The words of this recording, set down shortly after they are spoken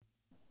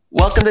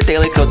Welcome to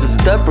Daily Kos'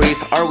 The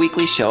Brief, our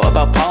weekly show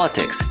about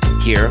politics.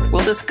 Here,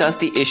 we'll discuss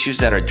the issues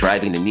that are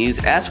driving the news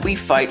as we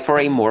fight for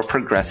a more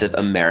progressive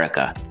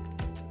America.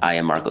 I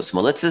am Markos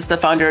Moulitsas, the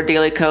founder of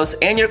Daily Kos,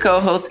 and your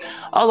co-host,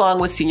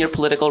 along with senior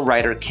political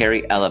writer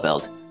Kerry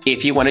Eleveld.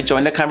 If you want to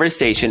join the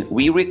conversation,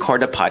 we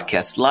record a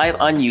podcast live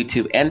on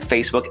YouTube and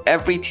Facebook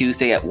every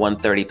Tuesday at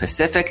 1:30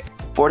 Pacific,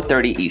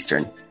 4:30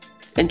 Eastern.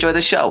 Enjoy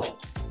the show.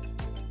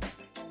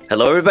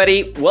 Hello,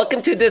 everybody.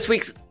 Welcome to this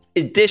week's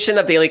edition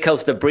of Daily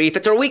Kos The Brief.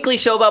 It's our weekly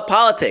show about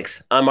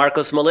politics. I'm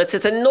Markos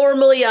Moulitsas, and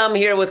normally I'm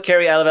here with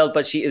Kerry Eleveld,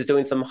 but she is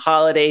doing some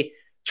holiday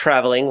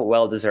traveling,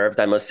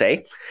 well-deserved, I must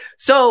say.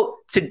 So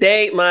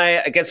today,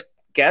 my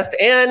guest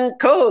and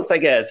co-host,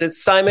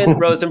 it's Simon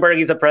Rosenberg.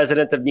 He's the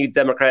president of New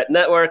Democrat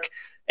Network,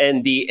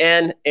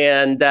 NDN,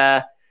 and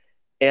a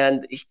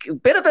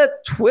bit of a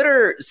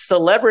Twitter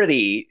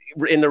celebrity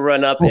in the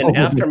run-up and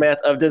aftermath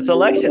of this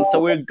election. So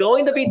we're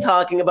going to be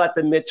talking about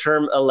the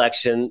midterm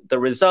election, the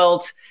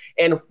results,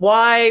 and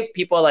why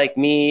people like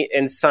me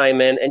and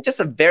Simon and just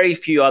a very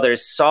few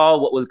others saw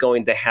what was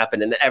going to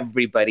happen and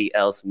everybody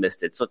else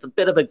missed it. So it's a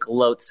bit of a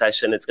gloat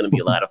session. It's going to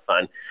be a lot of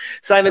fun.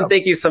 Simon,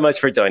 Thank you so much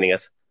for joining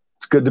us.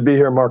 It's good to be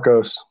here,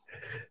 Markos.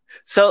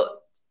 So,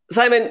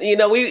 Simon,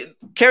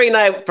 Kerry and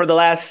I, for the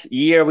last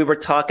year, we were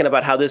talking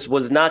about how this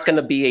was not going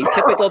to be a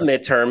typical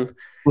midterm.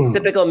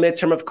 Typical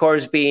midterm, of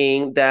course,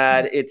 being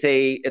that it's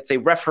a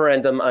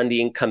referendum on the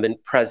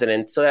incumbent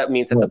president. So that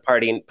means that the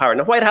party in power in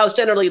the White House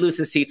generally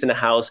loses seats in the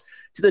House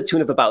to the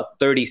tune of about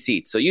 30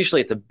 seats. So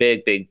usually it's a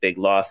big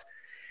loss.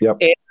 Yep.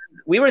 And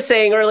we were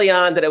saying early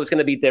on that it was going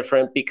to be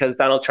different because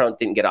Donald Trump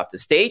didn't get off the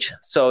stage.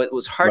 So it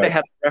was hard to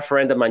have a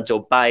referendum on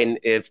Joe Biden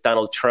if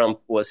Donald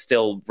Trump was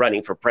still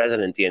running for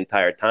president the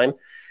entire time.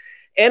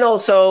 And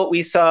also,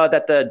 we saw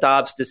that the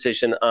Dobbs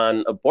decision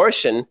on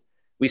abortion,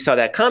 we saw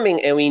that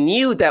coming, and we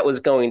knew that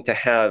was going to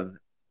have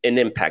an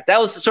impact.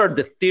 That was sort of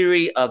the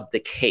theory of the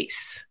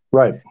case.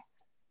 Right.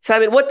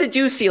 Simon, what did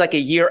you see like a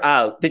year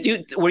out? Did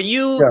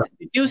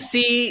you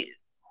see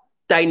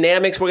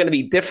dynamics were going to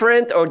be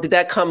different, or did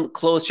that come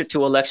closer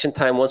to election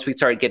time once we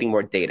started getting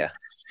more data?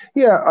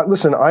 Yeah,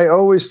 listen, I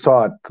always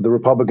thought the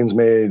Republicans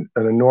made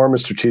an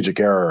enormous strategic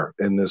error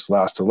in this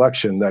last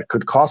election that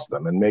could cost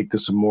them and make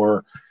this a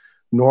more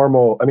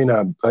normal, an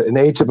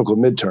atypical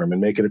midterm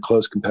and make it a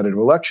close competitive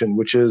election,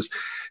 which is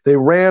they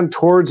ran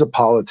towards a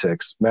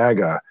politics,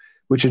 MAGA,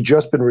 which had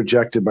just been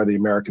rejected by the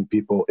American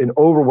people in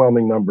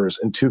overwhelming numbers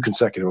in 2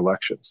 consecutive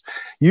elections.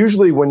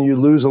 Usually when you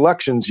lose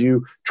elections,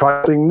 you try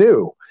something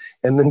new.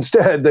 And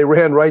instead, they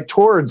ran right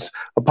towards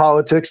a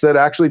politics that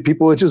actually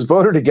people had just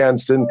voted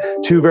against in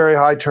 2 very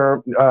high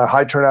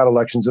turnout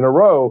elections in a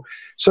row.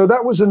 So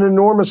that was an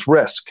enormous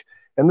risk.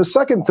 And the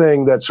second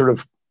thing that sort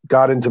of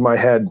got into my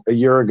head a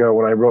year ago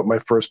when I wrote my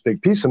first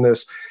big piece in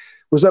this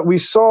was that we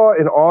saw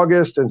in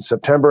August and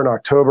September and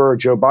October,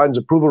 Joe Biden's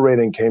approval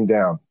rating came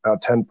down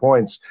about 10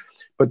 points.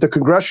 But the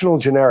congressional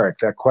generic,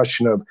 that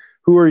question of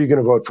who are you going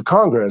to vote for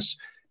Congress,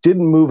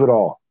 didn't move at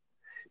all.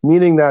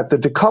 Meaning that the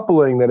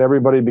decoupling that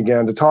everybody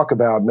began to talk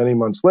about many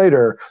months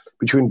later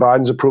between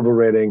Biden's approval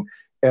rating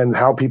and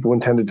how people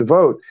intended to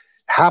vote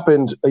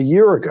happened a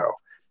year ago.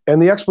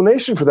 And the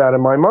explanation for that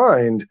in my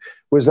mind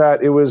was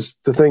that it was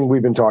the thing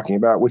we've been talking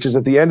about, which is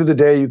at the end of the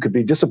day, you could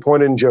be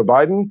disappointed in Joe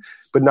Biden,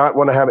 but not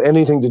want to have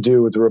anything to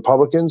do with the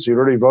Republicans. You'd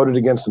already voted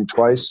against them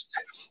twice.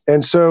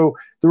 And so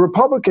the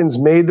Republicans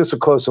made this a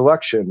close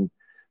election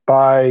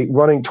by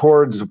running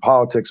towards the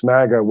politics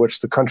MAGA, which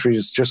the country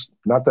is just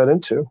not that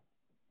into.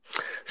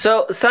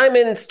 So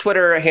Simon's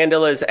Twitter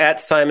handle is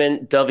at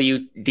Simon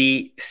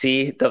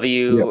WDC,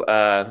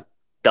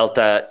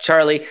 Delta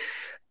Charlie.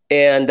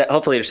 And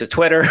hopefully there's a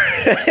Twitter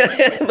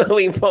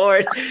moving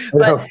forward.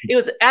 But it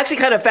was actually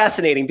kind of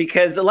fascinating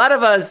because a lot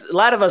of us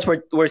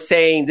were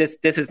saying this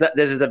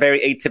is a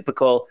very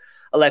atypical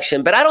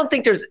election. But I don't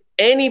think there's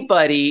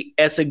anybody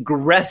as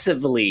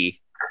aggressively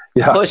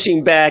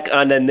pushing back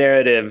on the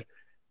narrative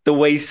the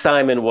way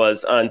Simon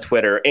was on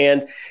Twitter.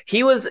 And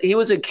he was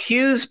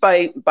accused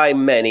by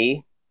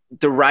many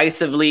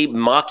derisively,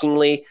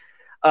 mockingly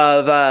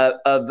of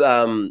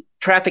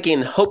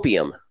trafficking in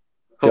opium.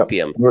 Yep.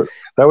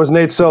 That was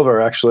Nate Silver,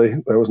 actually.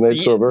 That was Nate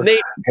Silver.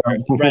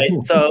 Right.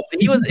 So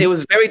it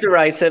was very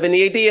derisive. And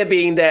the idea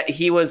being that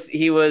he was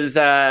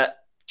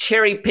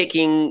cherry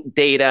picking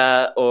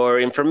data or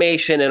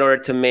information in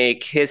order to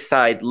make his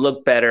side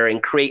look better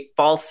and create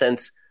false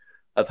sense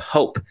of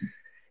hope.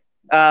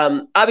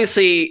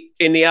 Obviously,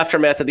 in the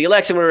aftermath of the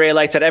election, we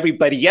realized that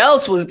everybody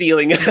else was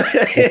dealing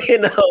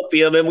in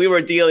opium and we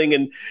were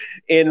dealing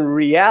in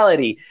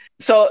reality.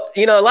 So,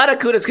 a lot of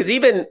kudos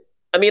because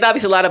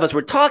obviously a lot of us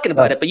were talking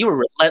about it, but you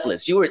were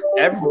relentless. You were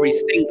every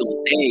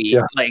single day,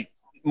 like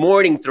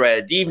morning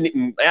thread,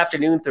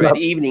 afternoon thread,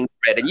 evening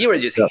thread, and you were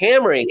just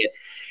hammering it.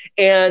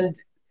 And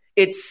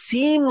it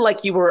seemed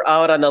like you were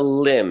out on a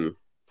limb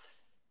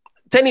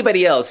to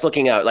anybody else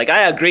looking out. Like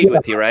I agreed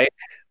with you, right?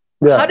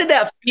 Yeah. How did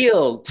that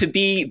feel to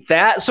be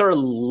that sort of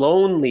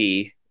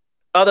lonely,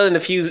 other than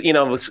a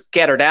few,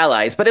 scattered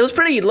allies, but it was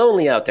pretty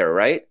lonely out there,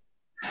 right?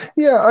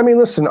 Yeah,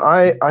 listen,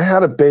 I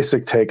had a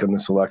basic take on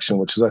this election,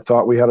 which is I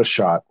thought we had a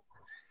shot.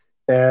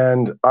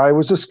 And I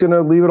was just going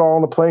to leave it all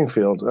on the playing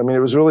field. I mean, it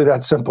was really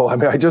that simple. I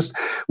mean,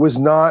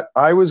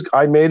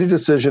 I made a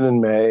decision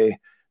in May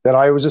that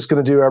I was just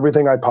going to do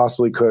everything I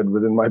possibly could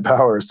within my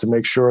powers to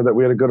make sure that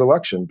we had a good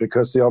election,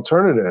 because the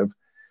alternative,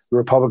 the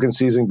Republicans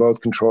seizing both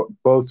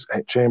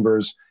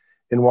chambers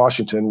in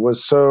Washington,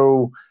 was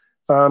so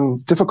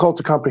difficult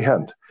to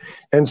comprehend.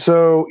 And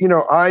so,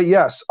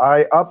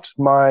 I upped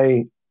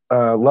my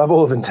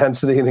level of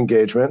intensity and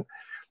engagement.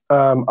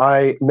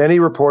 Many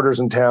reporters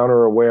in town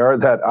are aware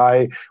that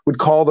I would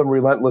call them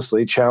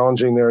relentlessly,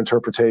 challenging their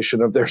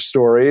interpretation of their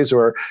stories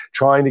or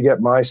trying to get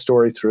my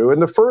story through.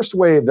 And the first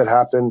wave that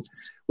happened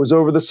was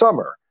over the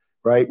summer,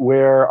 right,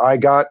 where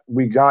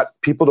we got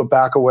people to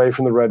back away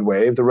from the red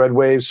wave. The red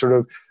wave sort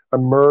of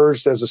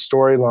emerged as a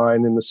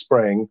storyline in the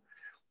spring.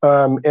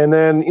 And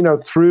then,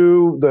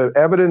 through the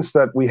evidence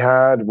that we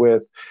had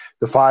with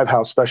the 5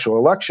 House special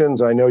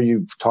elections, I know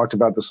you've talked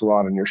about this a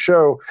lot on your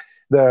show,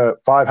 the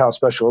 5 House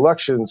special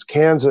elections,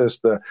 Kansas,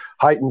 the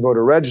heightened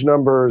voter reg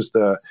numbers,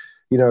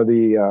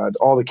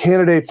 all the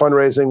candidate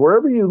fundraising,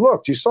 wherever you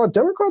looked, you saw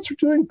Democrats were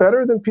doing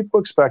better than people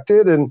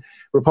expected, and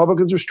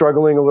Republicans were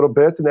struggling a little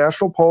bit. The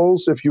national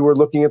polls, if you were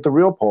looking at the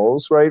real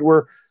polls, right,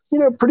 were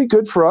pretty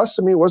good for us.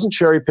 I mean, it wasn't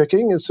cherry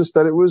picking. It's just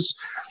that it was,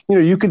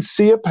 you could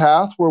see a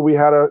path where we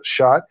had a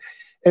shot.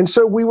 And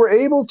so we were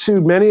able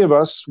to, many of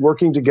us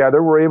working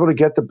together, were able to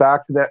get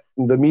the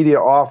media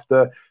off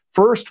the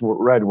first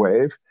red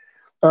wave.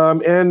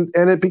 And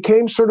it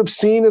became sort of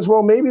seen as,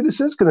 well, maybe this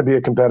is going to be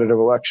a competitive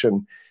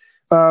election.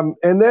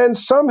 And then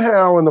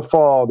somehow in the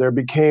fall, there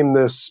became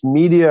this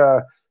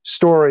media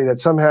story that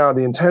somehow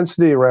the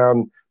intensity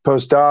around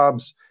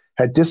post-Dobbs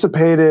had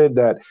dissipated,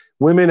 that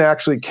women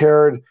actually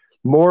cared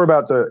more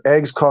about the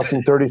eggs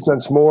costing 30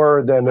 cents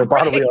more than their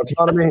bodily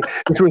autonomy,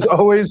 which was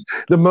always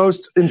the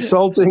most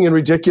insulting and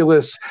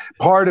ridiculous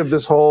part of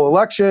this whole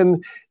election.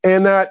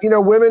 And that,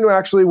 women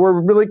actually were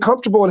really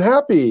comfortable and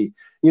happy,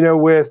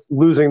 with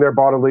losing their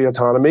bodily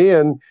autonomy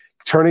and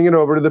turning it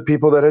over to the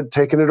people that had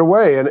taken it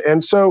away.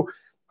 And so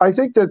I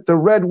think that the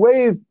red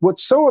wave,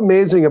 what's so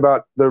amazing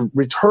about the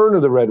return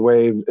of the red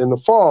wave in the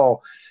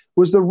fall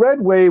was the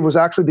red wave was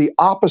actually the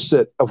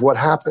opposite of what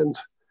happened,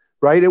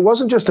 right? It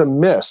wasn't just a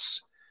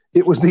miss.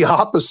 It was the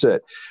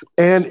opposite.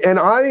 And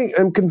I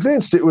am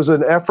convinced it was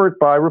an effort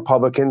by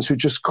Republicans who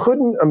just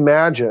couldn't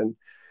imagine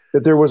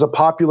that there was a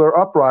popular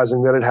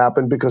uprising that had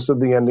happened because of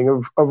the ending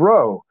of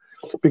Roe,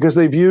 because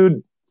they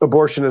viewed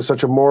abortion as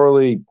such a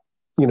morally,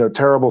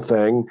 terrible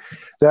thing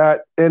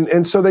that,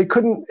 and so they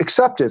couldn't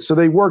accept it. So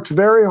they worked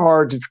very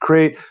hard to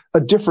create a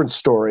different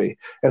story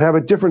and have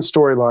a different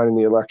storyline in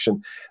the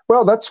election.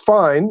 Well, that's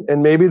fine.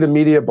 And maybe the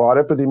media bought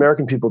it, but the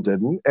American people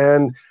didn't.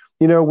 And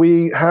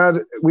we had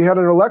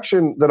an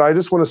election that I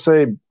just want to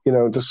say,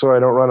 just so I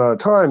don't run out of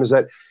time, is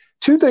that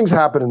 2 things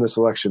happened in this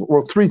election.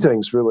 Well, 3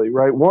 things really,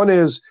 right? One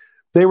is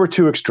they were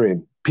too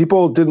extreme.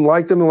 People didn't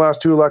like them in the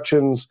last 2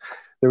 elections.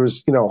 There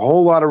was, a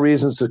whole lot of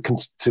reasons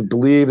to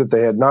believe that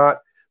they had not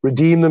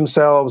redeemed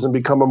themselves and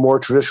become a more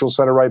traditional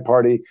center-right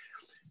party.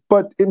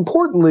 But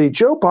importantly,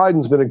 Joe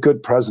Biden's been a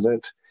good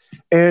president,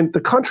 and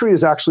the country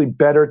is actually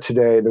better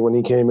today than when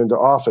he came into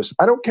office.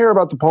 I don't care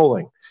about the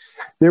polling.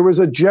 There was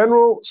a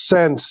general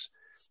sense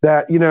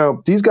that,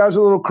 these guys are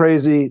a little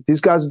crazy.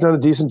 These guys have done a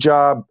decent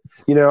job.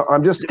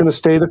 I'm just going to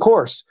stay the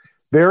course.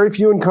 Very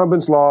few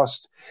incumbents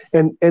lost.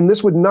 And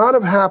this would not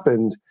have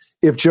happened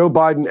if Joe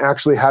Biden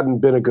actually hadn't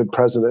been a good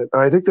president.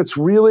 And I think that's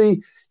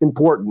really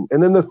important.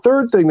 And then the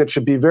third thing that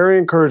should be very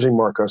encouraging,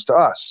 Marcos, to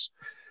us,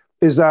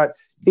 is that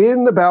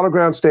in the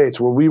battleground states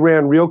where we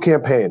ran real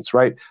campaigns,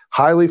 right,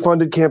 highly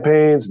funded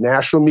campaigns,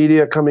 national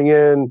media coming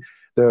in,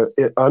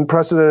 the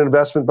unprecedented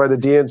investment by the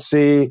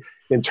DNC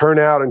in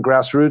turnout and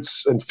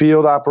grassroots and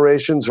field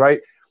operations, right,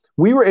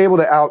 we were able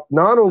to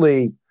not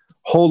only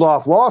hold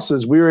off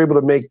losses, we were able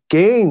to make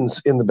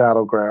gains in the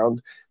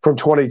battleground from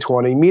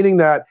 2020, meaning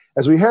that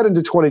as we head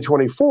into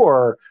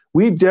 2024,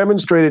 we've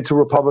demonstrated to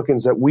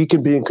Republicans that we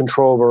can be in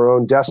control of our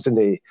own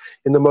destiny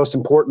in the most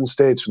important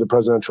states for the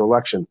presidential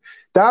election.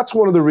 That's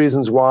one of the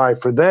reasons why,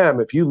 for them,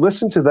 if you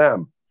listen to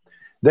them,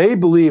 they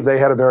believe they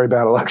had a very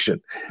bad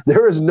election.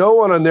 There is no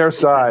one on their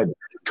side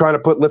trying to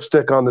put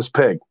lipstick on this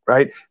pig,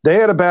 right? They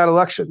had a bad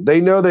election. They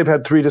know they've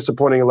had 3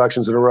 disappointing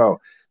elections in a row.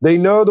 They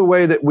know the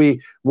way that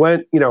we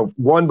went,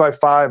 1 by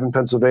 5 in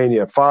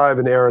Pennsylvania, 5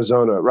 in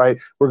Arizona, right?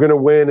 We're going to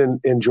win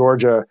in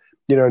Georgia,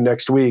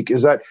 next week,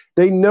 is that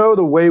they know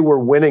the way we're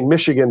winning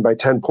Michigan by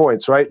 10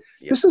 points, right?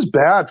 Yep. This is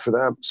bad for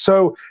them.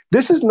 So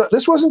this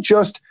wasn't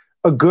just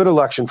a good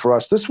election for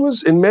us. This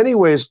was in many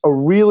ways a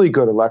really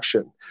good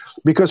election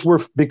because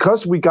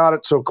we got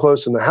it so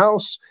close in the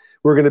House.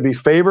 We're going to be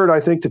favored, I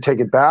think, to take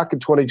it back in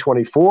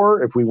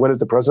 2024 if we win at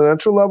the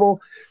presidential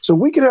level. So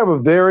we could have a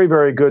very,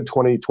 very good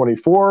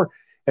 2024.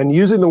 And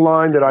using the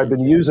line that I've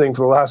been using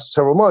for the last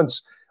several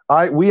months,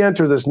 we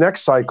enter this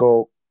next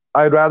cycle,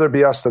 I'd rather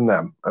be us than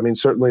them. I mean,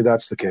 certainly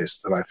that's the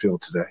case that I feel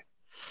today.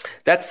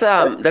 That's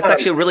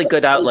actually a really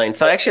good outline.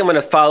 So actually, I'm going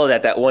to follow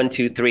that 1,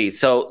 2, 3.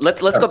 So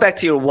let's go back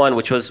to your 1,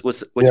 which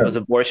was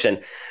abortion.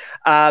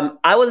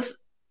 I was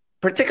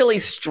particularly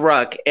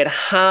struck at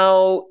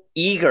how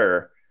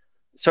eager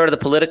sort of the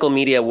political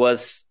media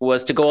was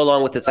to go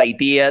along with this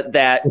idea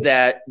that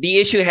the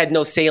issue had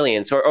no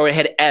salience or it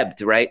had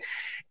ebbed, right?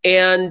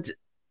 And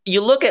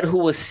you look at who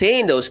was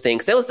saying those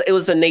things. It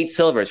was the Nate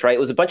Silvers, right? It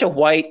was a bunch of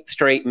white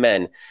straight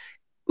men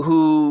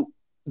who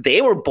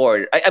they were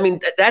bored. I mean,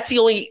 that's the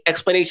only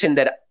explanation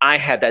that I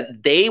had,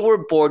 that they were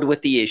bored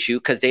with the issue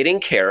because they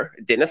didn't care.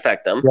 It didn't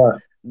affect them. Yeah.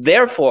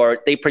 Therefore,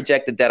 they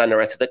projected that on the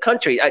rest of the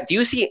country. Do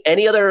you see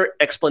any other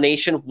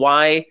explanation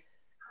why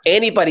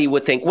anybody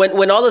would think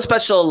when all the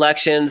special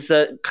elections,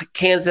 the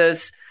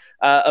Kansas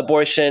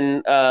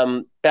abortion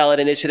ballot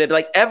initiative,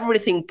 like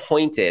everything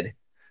pointed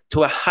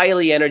to a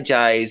highly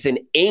energized and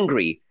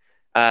angry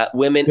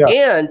women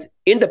and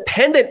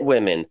independent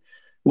women,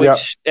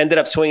 which ended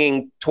up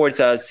swinging towards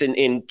us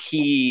in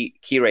key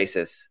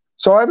races?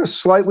 So I have a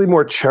slightly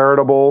more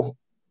charitable,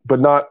 but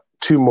not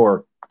too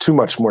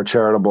much more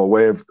charitable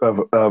way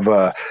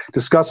of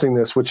discussing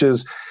this, which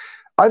is,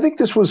 I think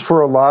this was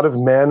for a lot of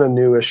men a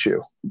new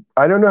issue.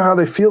 I don't know how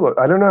they feel it.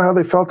 I don't know how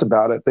they felt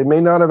about it. They may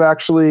not have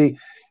actually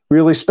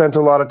really spent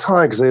a lot of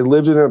time because they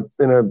lived in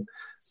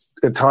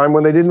a time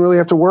when they didn't really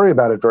have to worry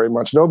about it very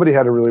much. Nobody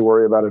had to really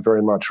worry about it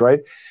very much,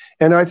 right?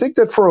 And I think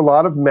that for a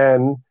lot of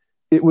men,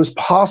 it was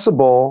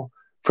possible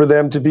for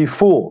them to be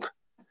fooled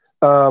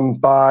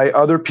by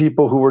other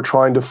people who were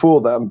trying to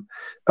fool them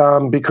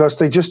because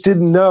they just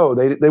didn't know.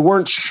 They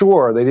weren't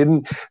sure.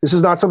 This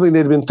is not something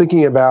they'd been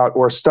thinking about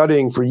or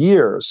studying for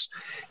years.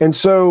 And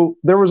so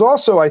there was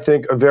also, I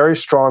think, a very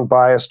strong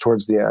bias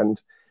towards the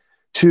end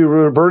to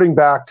reverting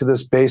back to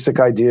this basic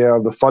idea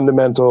of the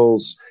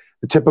fundamentals,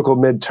 the typical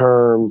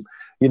midterm,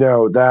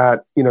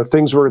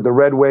 things were, the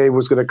red wave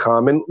was going to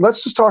come. And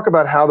let's just talk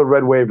about how the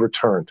red wave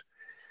returned.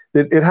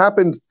 It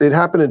happened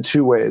in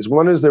two ways.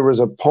 One is there was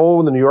a poll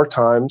in the New York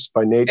Times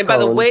by Nate Cohn. And by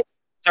the way,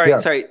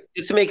 sorry,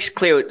 just to make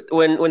clear,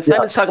 when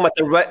Simon's talking about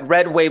the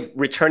red wave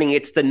returning,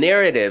 it's the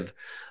narrative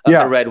of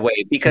the red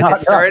wave, because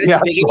it started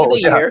at the beginning of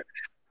the year.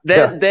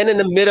 Then in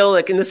the middle,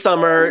 like in the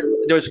summer,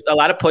 there was a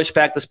lot of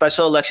pushback. The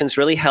special elections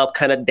really helped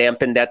kind of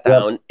dampen that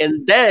down.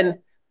 And then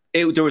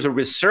there was a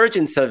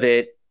resurgence of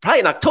it probably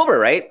in October,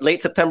 right?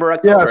 Late September,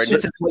 October. This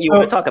is what you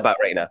want to talk about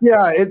right now.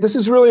 Yeah, this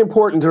is really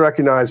important to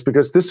recognize,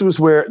 because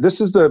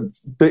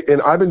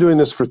and I've been doing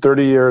this for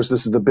 30 years.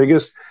 This is the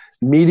biggest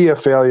media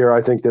failure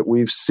I think that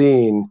we've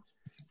seen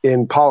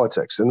in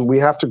politics. And we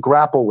have to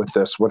grapple with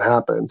what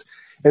happened.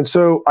 And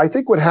so I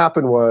think what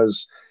happened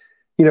was,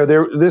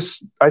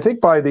 I think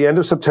by the end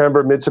of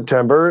September,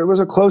 mid-September, it was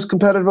a close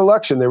competitive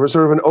election. There was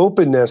sort of an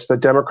openness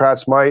that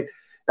Democrats might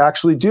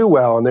actually do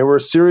well. And there were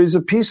a series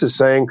of pieces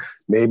saying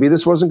maybe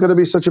this wasn't going to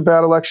be such a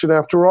bad election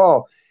after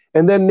all.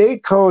 And then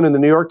Nate Cohn in the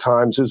New York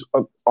Times, who's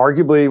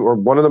arguably or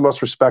one of the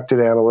most respected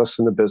analysts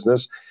in the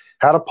business,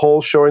 had a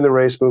poll showing the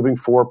race moving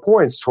 4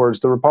 points towards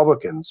the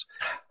Republicans.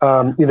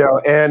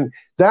 And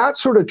that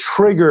sort of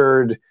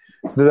triggered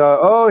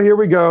here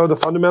we go, the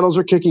fundamentals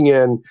are kicking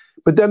in.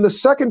 But then the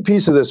second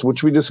piece of this,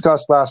 which we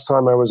discussed last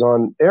time I was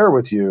on air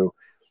with you,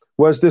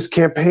 was this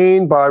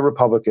campaign by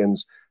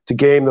Republicans to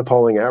game the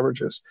polling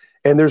averages.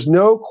 And there's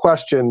no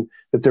question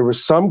that there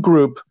was some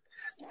group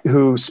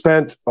who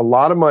spent a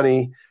lot of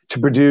money to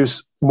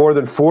produce more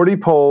than 40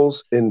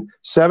 polls in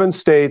 7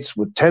 states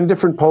with 10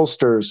 different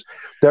pollsters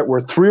that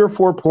were 3 or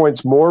 4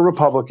 points more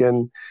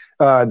Republican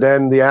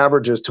than the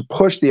averages, to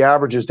push the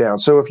averages down.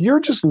 So if you're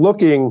just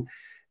looking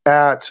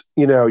at,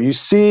 you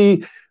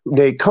see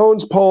Nate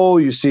Cohn's poll,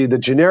 you see the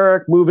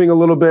generic moving a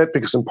little bit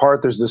because in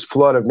part there's this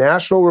flood of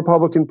national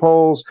Republican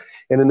polls.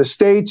 And in the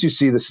states, you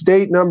see the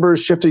state numbers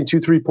shifting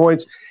 2-3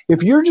 points.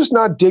 If you're just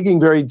not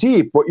digging very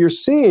deep, what you're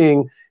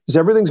seeing is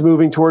everything's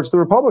moving towards the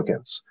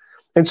Republicans.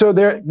 And so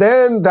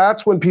then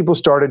that's when people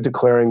started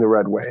declaring the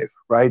red wave,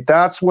 right?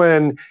 That's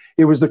when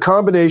it was the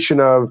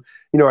combination of,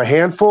 a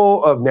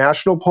handful of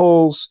national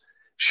polls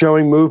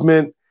showing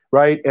movement,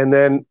 right?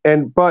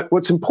 But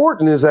what's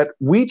important is that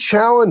we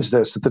challenged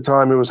this at the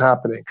time it was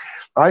happening.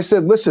 I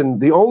said, listen,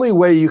 the only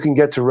way you can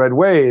get to red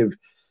wave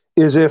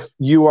is if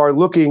you are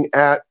looking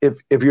at,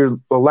 if you're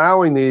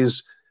allowing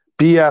these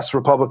BS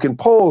Republican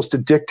polls to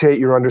dictate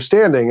your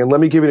understanding. And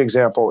let me give you an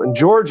example. In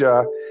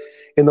Georgia,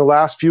 in the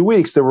last few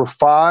weeks, there were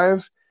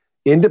 5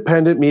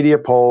 independent media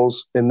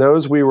polls. In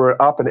those, we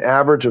were up an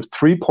average of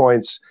 3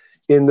 points.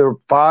 In the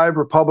 5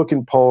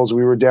 Republican polls,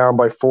 we were down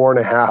by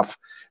 4.5.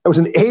 It was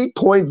an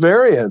 8-point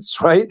variance,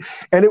 right?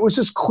 And it was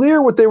just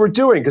clear what they were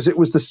doing because it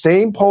was the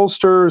same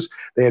pollsters.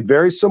 They had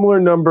very similar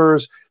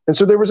numbers. And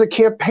so there was a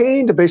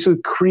campaign to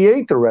basically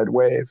create the red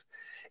wave.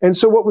 And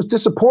so what was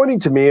disappointing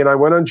to me, and I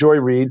went on Joy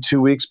Reid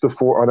 2 weeks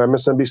before on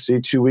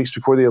MSNBC, 2 weeks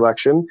before the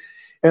election,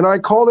 and I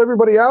called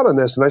everybody out on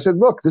this. And I said,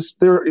 look,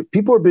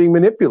 people are being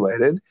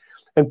manipulated,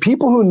 and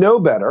people who know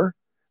better,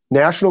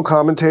 national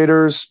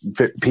commentators,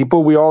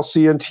 people we all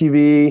see on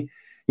TV,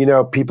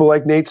 people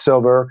like Nate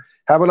Silver,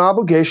 have an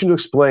obligation to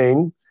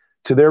explain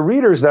to their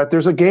readers that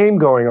there's a game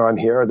going on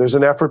here. There's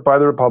an effort by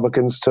the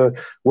Republicans to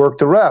work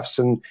the refs,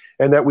 and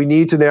that we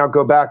need to now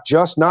go back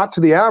just not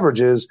to the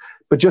averages,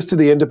 but just to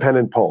the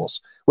independent polls.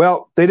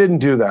 Well, they didn't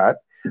do that.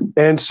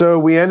 And so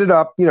we ended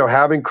up,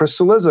 having Chris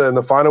Cillizza in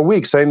the final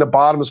week saying the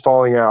bottom is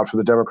falling out for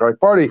the Democratic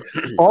Party,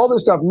 all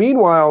this stuff.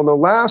 Meanwhile, in the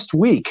last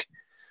week,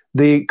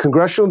 the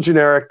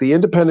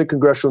independent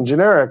congressional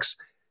generics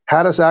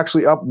had us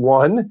actually up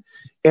 1.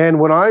 And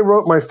when I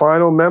wrote my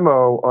final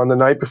memo on the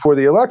night before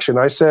the election,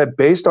 I said,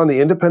 based on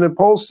the independent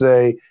polls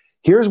today,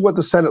 here's what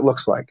the Senate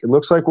looks like. It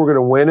looks like we're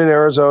going to win in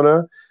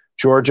Arizona,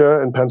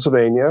 Georgia, and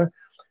Pennsylvania.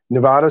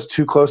 Nevada's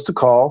too close to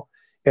call.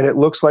 And it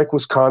looks like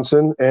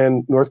Wisconsin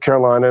and North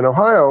Carolina and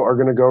Ohio are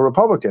going to go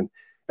Republican.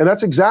 And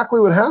that's exactly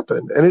what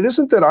happened. And it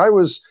isn't that I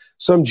was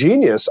some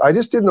genius. I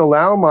just didn't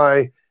allow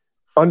my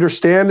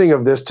understanding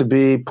of this to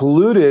be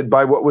polluted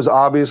by what was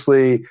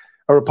obviously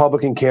a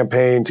Republican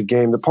campaign to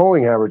game the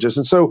polling averages.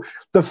 And so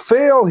the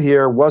fail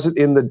here wasn't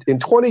in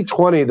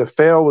 2020, the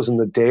fail was in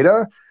the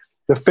data.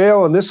 The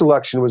fail in this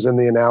election was in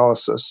the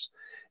analysis.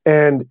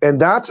 And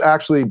that's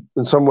actually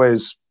in some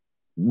ways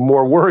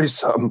more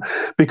worrisome,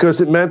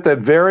 because it meant that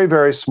very,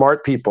 very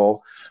smart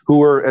people who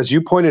were, as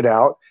you pointed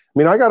out,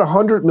 I got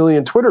 100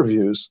 million Twitter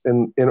views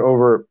in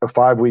over a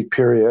 5-week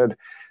period,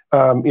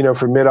 from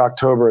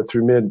mid-October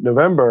through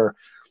mid-November.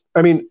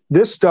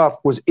 This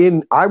stuff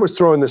I was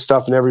throwing this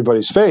stuff in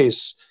everybody's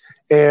face,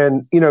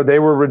 and, they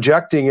were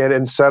rejecting it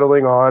and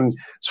settling on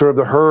sort of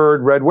the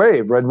herd red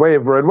wave, right?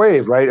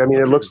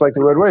 It looks like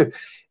the red wave.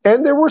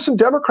 And there were some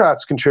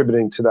Democrats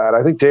contributing to that.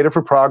 I think Data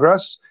for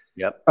Progress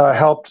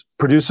helped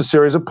produce a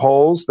series of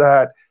polls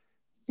that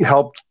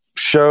helped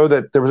show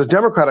that there was a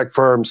Democratic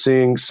firm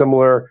seeing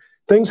similar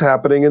things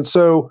happening. And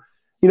so,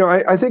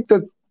 I think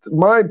that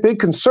my big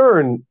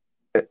concern,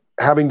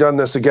 having done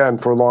this again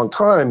for a long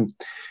time,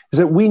 is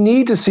that we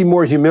need to see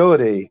more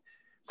humility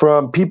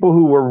from people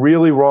who were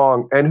really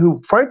wrong and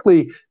who,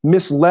 frankly,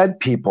 misled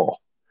people,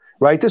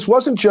 right? This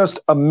wasn't just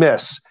a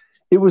miss.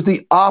 It was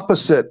the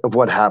opposite of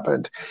what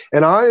happened.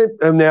 And I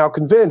am now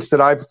convinced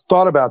that I've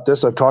thought about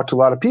this. I've talked to a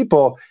lot of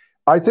people.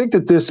 I think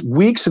that this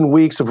weeks and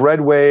weeks of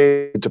red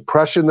wave, the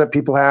depression that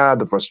people had,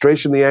 the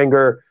frustration, the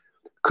anger,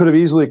 could have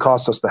easily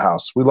cost us the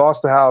House. We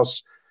lost the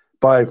House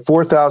by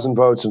 4,000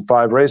 votes in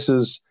 5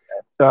 races.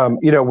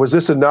 Was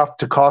this enough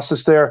to cost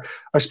us there?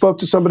 I spoke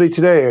to somebody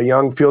today, a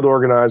young field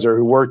organizer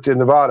who worked in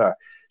Nevada.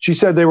 She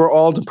said they were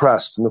all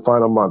depressed in the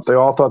final month. They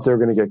all thought they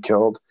were going to get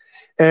killed.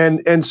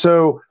 And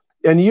so,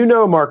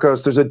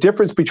 Marcos, there's a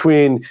difference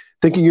between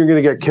thinking you're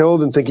going to get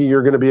killed and thinking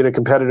you're going to be in a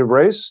competitive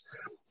race.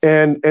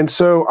 And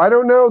so I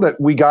don't know that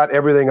we got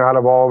everything out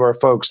of all of our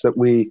folks that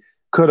we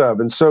could have.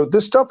 And so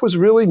this stuff was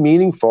really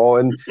meaningful.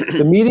 And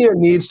the media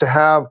needs to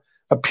have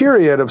a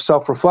period of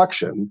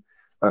self-reflection.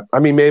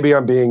 Maybe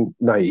I'm being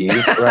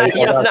naive, right?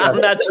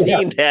 I'm not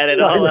seeing that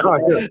at all.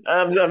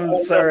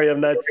 I'm sorry,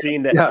 I'm not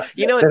seeing that. Yeah,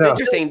 it's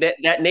interesting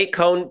that Nate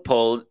Cohn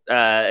poll,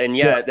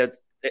 that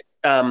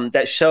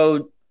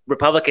showed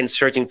Republicans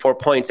surging 4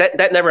 points.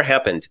 That never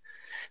happened.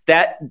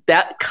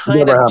 That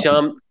kind of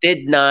jump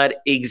did not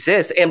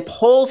exist, and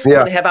polls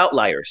can have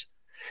outliers.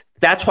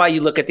 That's why you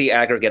look at the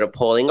aggregate of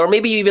polling, or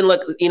maybe you even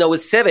look.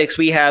 With civics,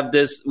 we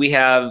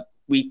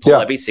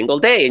poll every single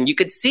day, and you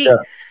could see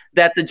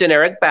that the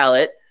generic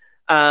ballot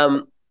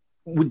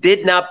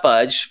did not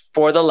budge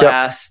for the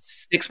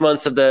last 6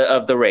 months of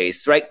the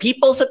race, right?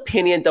 People's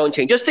opinion don't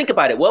change. Just think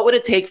about it. What would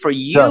it take for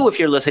you, if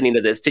you're listening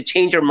to this, to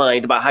change your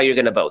mind about how you're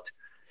going to vote?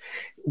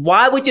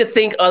 Why would you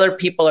think other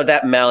people are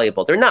that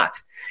malleable? They're not.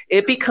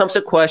 It becomes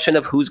a question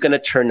of who's going to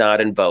turn out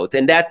and vote.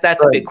 And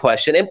that's a big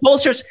question. And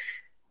pollsters,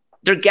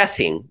 they're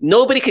guessing.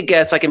 Nobody could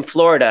guess, like in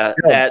Florida,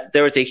 that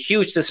there was a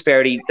huge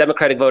disparity.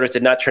 Democratic voters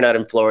did not turn out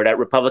in Florida.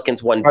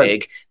 Republicans won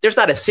big. There's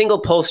not a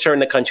single pollster in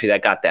the country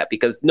that got that,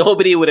 because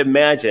nobody would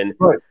imagine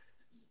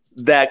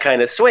that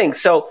kind of swing.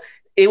 So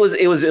it was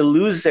a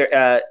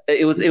loser.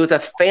 It was a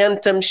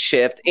phantom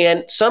shift.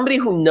 And somebody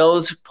who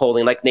knows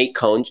polling, like Nate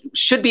Cohn,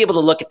 should be able to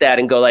look at that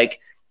and go like,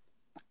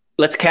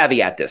 let's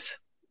caveat this.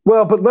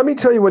 Well, but let me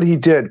tell you what he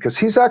did, because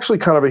he's actually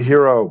kind of a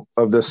hero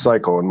of this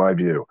cycle, in my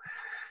view,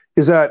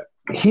 is that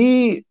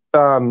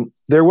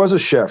there was a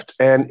shift,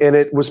 and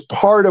it was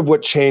part of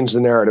what changed the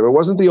narrative. It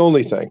wasn't the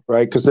only thing,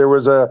 right? Because there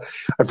was I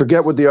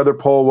forget what the other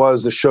poll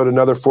was that showed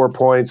another 4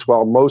 points,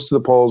 while most of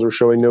the polls were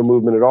showing no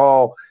movement at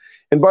all.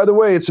 And by the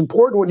way, it's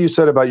important what you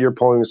said about your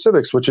polling with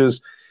civics, which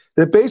is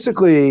that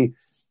basically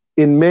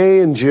in May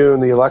and June,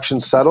 the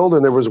election settled,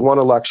 and there was one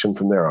election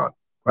from there on.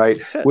 Right,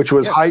 which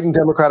was heightened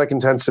Democratic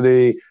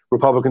intensity,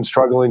 Republicans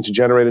struggling to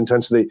generate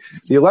intensity.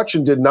 The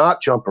election did not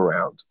jump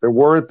around. There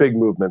weren't big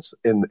movements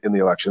in the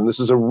election. This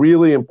is a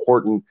really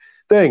important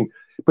thing.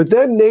 But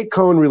then Nate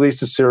Cohn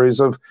released a series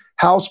of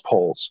House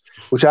polls,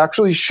 which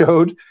actually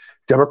showed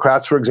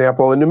Democrats, for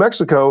example, in New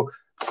Mexico,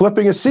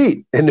 flipping a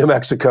seat in New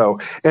Mexico.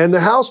 And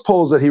the House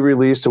polls that he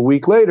released a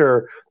week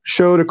later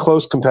showed a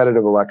close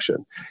competitive election.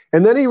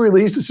 And then he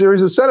released a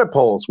series of Senate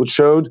polls, which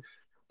showed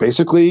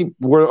basically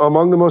were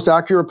among the most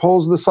accurate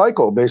polls of the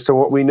cycle based on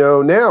what we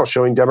know now,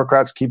 showing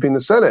Democrats keeping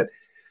the Senate.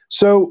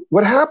 So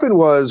what happened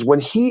was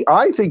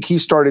I think he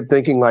started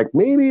thinking like,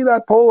 maybe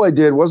that poll I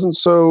did wasn't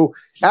so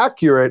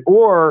accurate,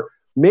 or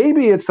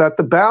maybe it's that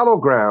the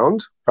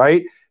battleground,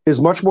 right, is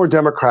much more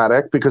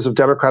democratic because of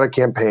Democratic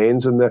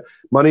campaigns and the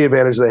money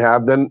advantage they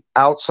have than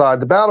outside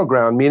the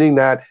battleground, meaning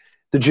that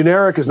the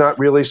generic is not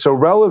really so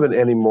relevant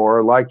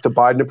anymore like the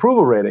Biden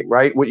approval rating,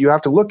 right? What you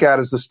have to look at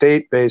is the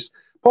state-based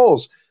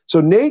polls. So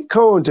Nate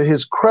Cohn, to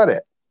his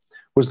credit,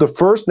 was the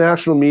first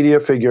national media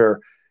figure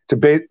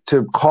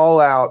to call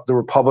out the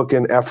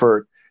Republican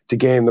effort to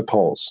game the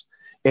polls.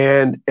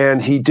 And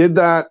he did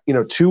that,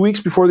 2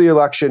 weeks before the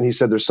election. He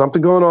said, there's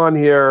something going on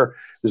here.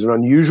 There's an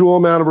unusual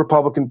amount of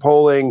Republican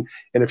polling.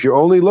 And if you're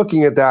only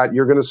looking at that,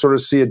 you're going to sort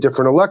of see a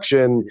different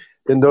election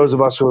than those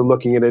of us who are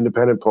looking at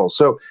independent polls.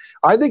 So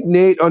I think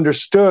Nate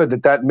understood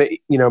that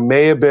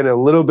may have been a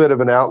little bit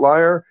of an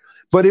outlier,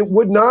 but it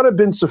would not have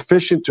been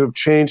sufficient to have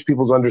changed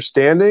people's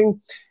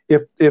understanding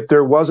if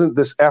there wasn't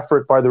this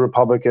effort by the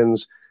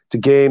Republicans to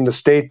game the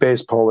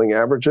state-based polling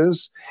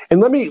averages. And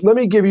let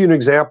me give you an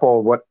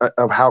example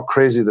of how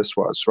crazy this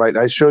was, right?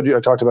 I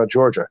talked about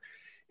Georgia.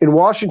 In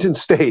Washington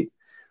State,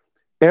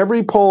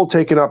 every poll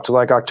taken up to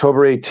like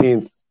October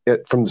 18th,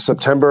 from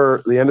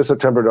the end of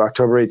September to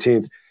October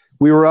 18th,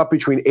 we were up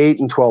between 8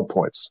 and 12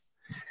 points.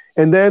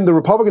 And then the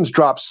Republicans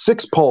dropped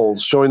 6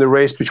 polls showing the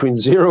race between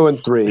 0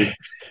 and 3.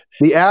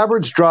 The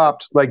average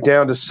dropped like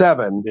down to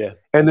 7. Yeah.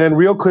 And then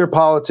Real Clear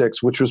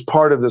Politics, which was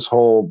part of this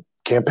whole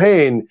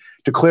campaign,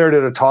 declared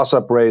it a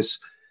toss-up race,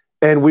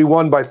 and we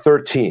won by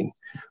 13.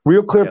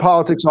 Real Clear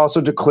Politics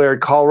also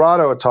declared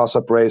Colorado a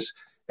toss-up race,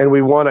 and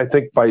we won, I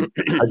think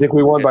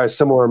we won by a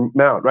similar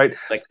amount, right?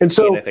 Like and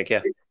 15, so, I think,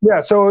 yeah.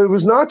 Yeah, so it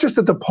was not just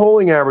that the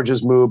polling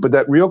averages moved, but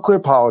that Real Clear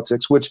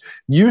Politics, which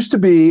used to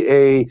be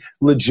a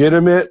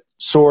legitimate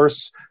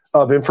source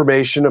of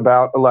information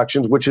about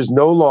elections, which is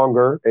no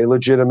longer a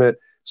legitimate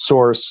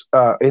source,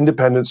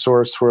 independent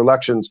source for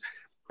elections,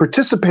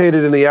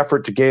 participated in the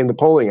effort to gain the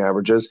polling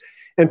averages.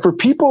 And for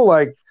people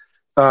like,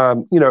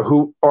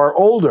 who are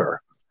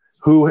older,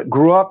 who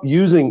grew up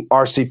using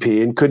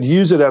RCP and could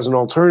use it as an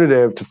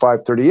alternative to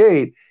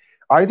 538,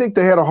 I think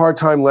they had a hard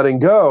time letting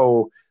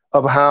go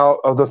of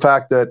the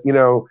fact that,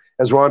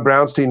 as Ron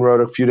Brownstein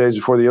wrote a few days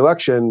before the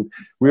election,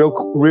 Real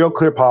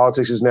Clear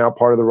Politics is now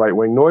part of the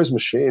right-wing noise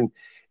machine.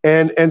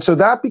 And so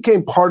that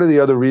became part of the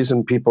other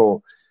reason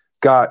people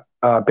got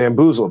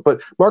bamboozled.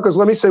 But Marcos,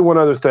 let me say one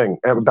other thing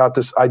about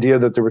this idea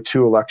that there were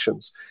 2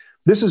 elections.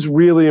 This is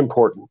really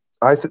important.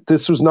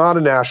 This was not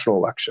a national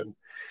election.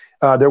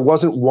 There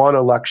wasn't one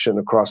election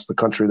across the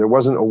country. There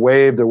wasn't a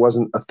wave. There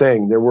wasn't a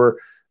thing. There were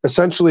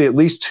essentially at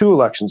least 2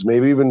 elections,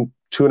 maybe even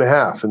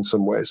 2.5 in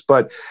some ways.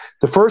 But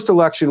the first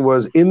election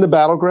was in the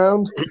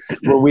battleground,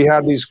 where we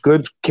had these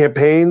good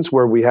campaigns,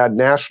 where we had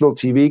national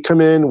TV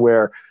come in,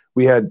 where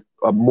we had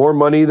more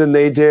money than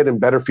they did and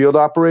better field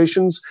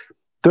operations.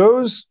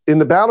 Those in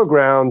the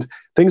battleground,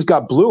 things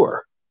got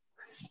bluer.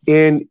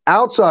 And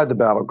outside the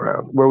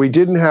battleground, where we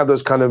didn't have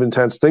those kind of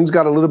intense, things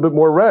got a little bit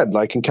more red,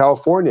 like in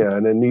California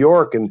and in New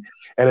York and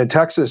in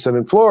Texas and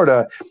in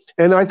Florida.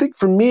 And I think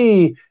for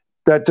me,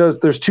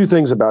 there's 2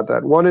 things about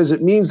that. One is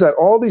it means that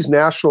all these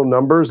national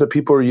numbers that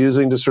people are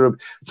using to sort of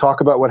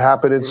talk about what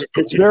happened,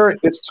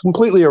 it's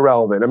completely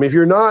irrelevant. I mean, if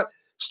you're not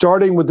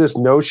starting with this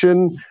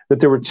notion that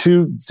there were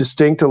 2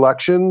 distinct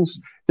elections,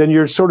 then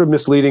you're sort of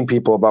misleading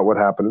people about what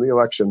happened in the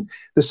election.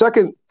 The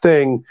second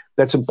thing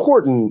that's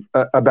important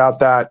about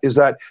that is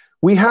that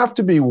we have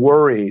to be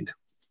worried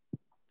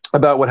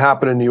about what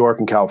happened in New York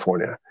and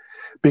California,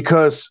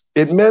 because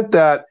it meant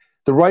that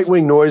the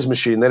right-wing noise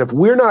machine, that if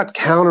we're not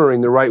countering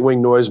the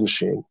right-wing noise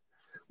machine,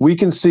 we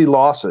can see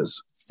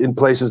losses in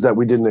places that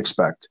we didn't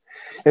expect.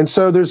 And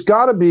so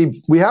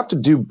we have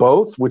to do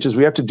both, which is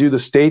we have to do the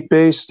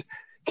state-based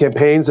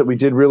campaigns that we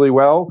did really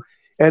well.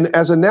 And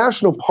as a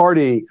national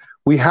party,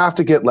 we have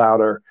to get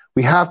louder.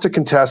 We have to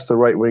contest the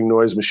right-wing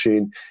noise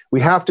machine.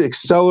 We have to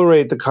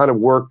accelerate the kind of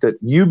work that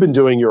you've been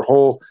doing your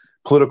whole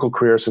political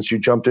career since you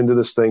jumped into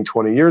this thing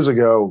 19 years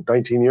ago,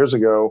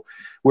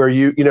 where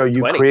you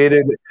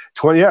created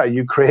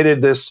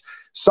this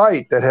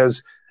site that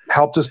has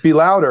helped us be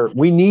louder.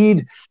 We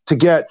need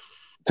to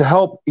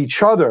help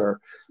each other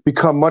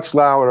become much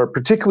louder,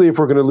 particularly if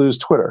we're going to lose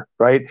Twitter,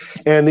 right?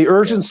 And the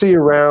urgency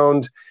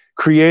around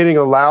creating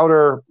a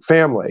louder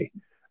family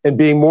and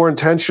being more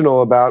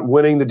intentional about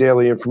winning the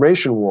daily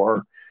information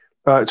war.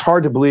 It's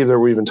hard to believe that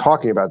we're even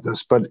talking about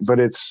this, but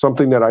it's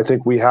something that I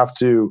think we have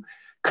to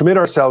commit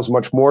ourselves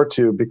much more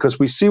to, because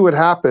we see what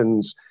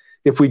happens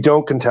if we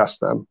don't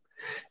contest them.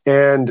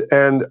 And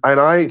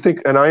I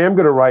think, and I am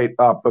going to write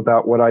up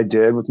about what I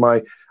did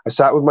I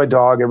sat with my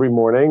dog every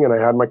morning and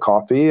I had my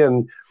coffee,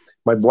 and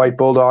my white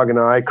bulldog and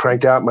I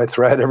cranked out my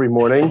thread every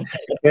morning.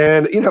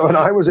 And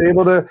I was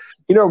able to,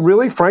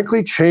 really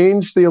frankly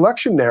change the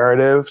election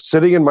narrative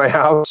sitting in my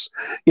house,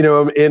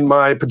 in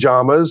my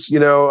pajamas,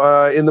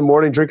 in the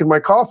morning drinking my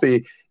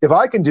coffee. If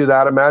I can do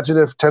that, imagine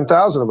if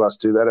 10,000 of us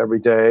do that every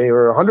day,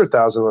 or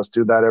 100,000 of us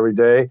do that every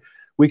day.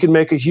 We can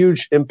make a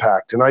huge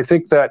impact. And I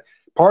think that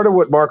part of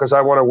what, Marcus,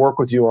 I want to work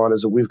with you on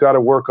is that we've got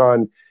to work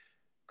on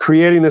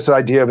creating this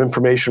idea of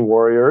information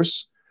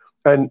warriors,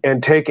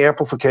 and take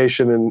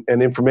amplification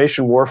and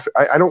information warfare.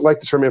 I don't like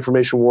the term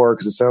information war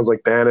because it sounds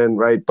like Bannon,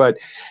 right? But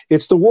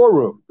it's the war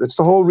room. It's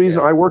the whole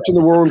reason I worked in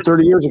the war room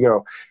 30 years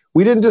ago.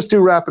 We didn't just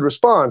do rapid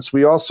response.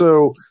 We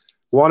also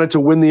wanted to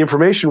win the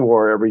information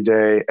war every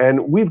day.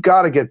 And we've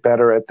got to get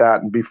better at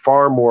that and be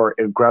far more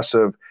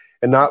aggressive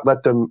and not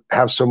let them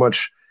have so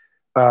much,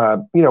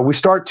 we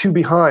start too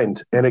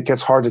behind and it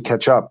gets hard to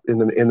catch up in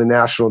the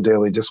national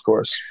daily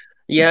discourse.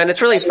 Yeah, and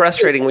it's really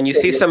frustrating when you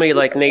see somebody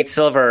like Nate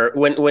Silver,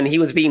 when he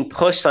was being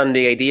pushed on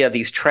the idea of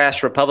these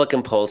trash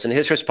Republican polls, and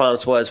his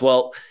response was,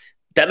 well,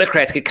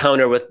 Democrats could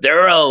counter with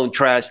their own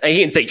trash. He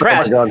didn't say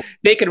trash.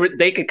 They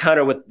could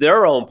counter with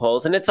their own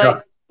polls. And it's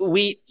like,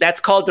 that's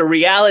called the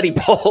reality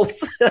polls.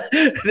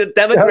 The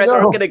Democrats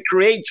aren't going to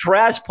create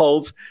trash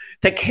polls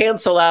to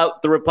cancel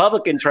out the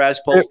Republican trash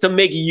polls to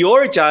make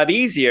your job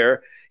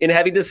easier in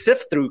having to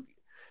sift through.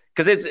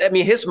 Because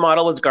his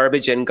model was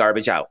garbage in,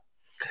 garbage out.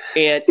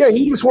 And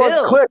he just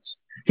wants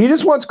clicks. He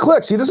just wants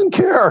clicks. He doesn't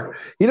care.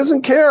 He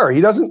doesn't care.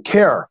 He doesn't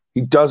care.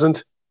 He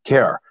doesn't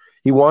care.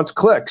 He wants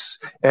clicks.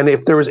 And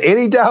if there was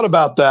any doubt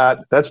about that,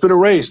 that's been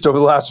erased over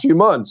the last few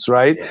months,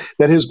 right?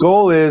 That his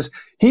goal is,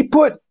 he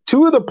put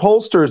two of the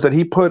pollsters that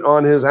he put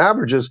on his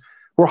averages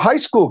were high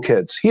school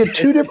kids. He had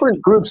two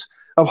different groups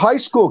of high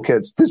school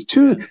kids. There's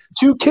two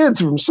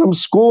kids from some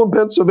school in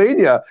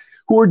Pennsylvania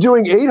who were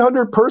doing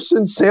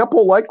 800-person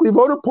sample likely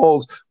voter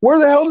polls. Where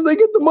the hell did they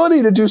get the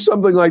money to do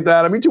something like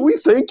that? I mean, do we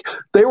think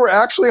they were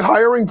actually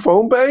hiring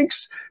phone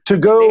banks to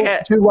go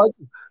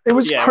it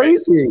was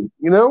crazy,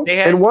 They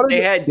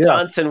had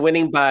Johnson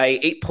winning by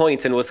 8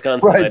 points in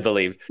Wisconsin, I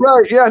believe.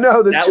 Right, yeah,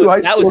 no.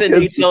 That was in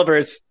Nate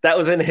Silver's. That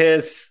was in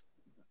his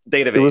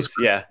database.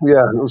 Yeah,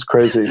 it was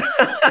crazy.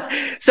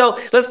 So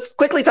let's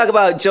quickly talk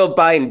about Joe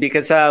Biden,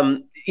 because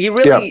he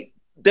really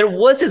there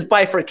was his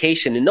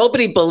bifurcation, and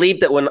nobody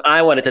believed it when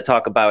I wanted to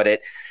talk about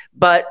it.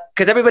 But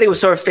because everybody was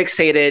sort of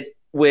fixated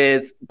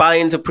with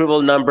Biden's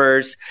approval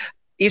numbers,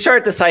 he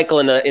started the cycle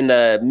in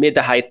the mid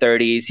to high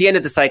 30s. He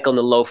ended the cycle in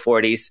the low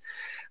 40s.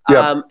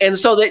 And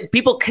so that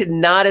people could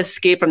not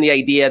escape from the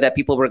idea that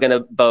people were going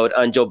to vote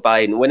on Joe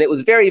Biden, when it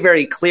was very,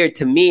 very clear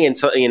to me, and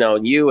so,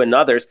 you and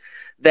others,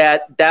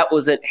 that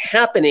wasn't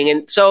happening.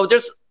 And so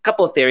there's a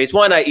couple of theories.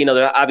 One,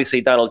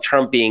 obviously Donald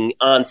Trump being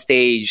on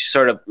stage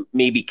sort of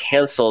maybe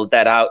canceled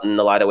that out in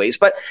a lot of ways.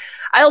 But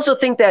I also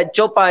think that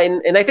Joe Biden,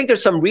 and I think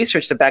there's some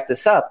research to back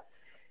this up,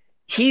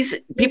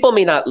 people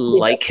may not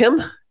like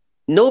him.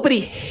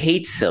 Nobody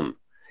hates him.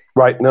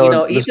 Right.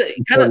 No, he's a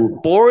kind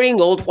of boring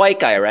old white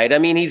guy, right? I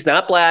mean, he's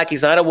not black.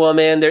 He's not a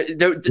woman.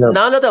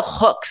 None of the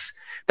hooks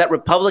that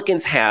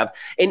Republicans have.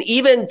 And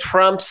even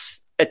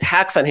Trump's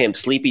attacks on him,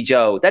 Sleepy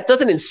Joe, that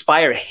doesn't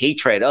inspire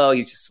hatred. Oh,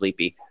 he's just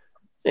sleepy.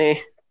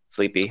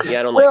 Sleepy. Yeah,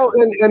 I don't like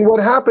him. And what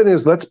happened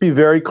is, let's be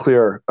very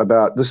clear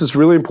about, this is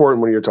really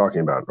important when you're talking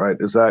about, right,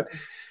 is that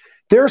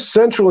their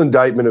central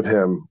indictment of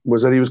him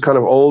was that he was kind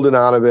of old and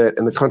out of it,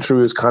 and the country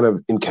was kind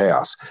of in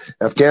chaos.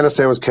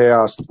 Afghanistan was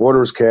chaos. The border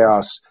was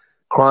chaos.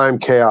 Crime,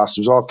 chaos.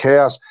 It was all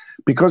chaos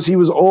because he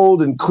was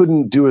old and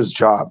couldn't do his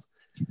job.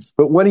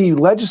 But when he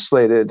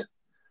legislated,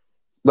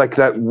 like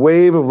that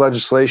wave of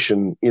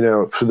legislation,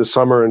 through the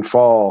summer and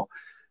fall,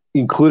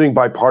 including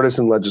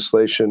bipartisan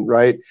legislation,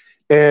 right?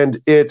 And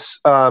it's,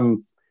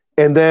 and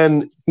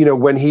then,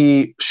 when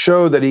he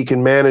showed that he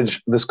can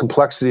manage this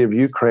complexity of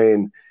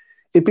Ukraine,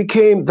 it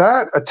became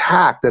that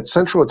attack, that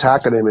central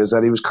attack on him, is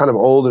that he was kind of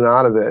old and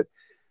out of it,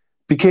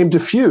 became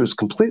diffused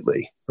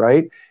completely,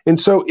 right? And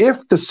so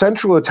if the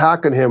central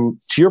attack on him,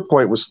 to your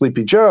point, was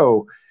Sleepy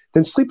Joe,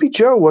 then Sleepy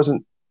Joe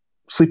wasn't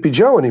Sleepy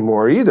Joe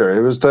anymore either.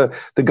 It was the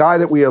guy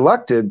that we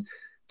elected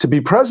to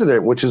be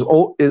president, which is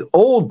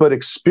old but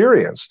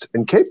experienced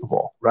and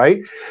capable,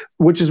 right?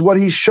 Which is what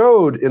he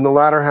showed in the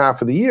latter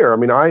half of the year. I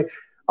mean,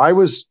 I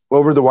was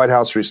over the White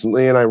House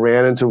recently, and I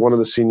ran into one of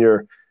the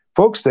senior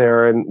folks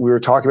there, and we were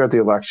talking about the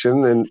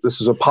election, and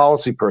this is a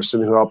policy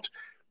person who helped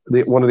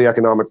one of the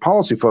economic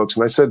policy folks.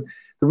 And I said,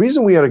 the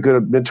reason we had a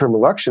good midterm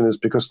election is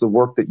because of the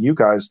work that you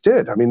guys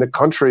did. I mean, the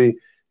country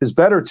is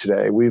better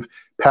today. We've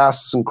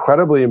passed this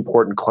incredibly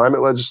important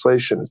climate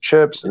legislation and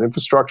CHIPS and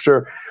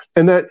infrastructure.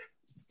 And that,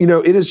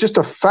 it is just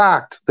a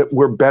fact that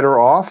we're better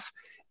off.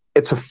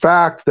 It's a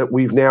fact that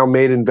we've now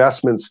made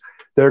investments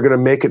that are going to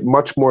make it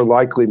much more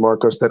likely,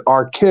 Markos, that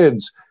our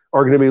kids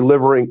are going to be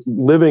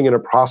living in a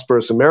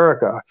prosperous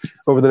America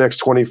over the next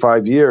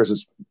 25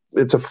 years.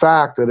 It's a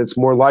fact that it's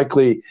more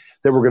likely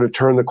that we're going to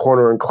turn the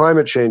corner on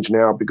climate change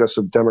now because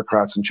of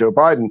Democrats and Joe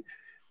Biden.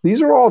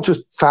 These are all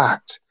just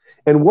fact.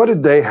 And what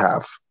did they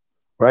have?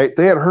 Right?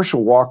 They had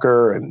Herschel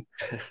Walker and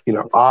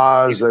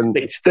Oz, and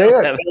they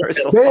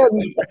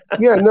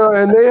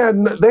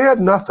had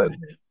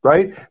nothing.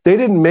 Right? They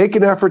didn't make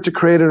an effort to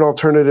create an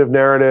alternative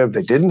narrative.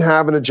 They didn't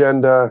have an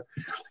agenda,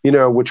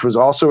 which was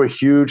also a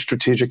huge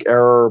strategic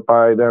error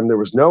by them. There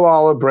was no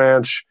olive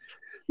branch,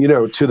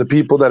 to the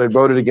people that had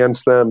voted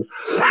against them.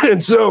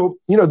 And so,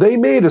 they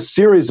made a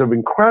series of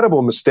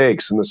incredible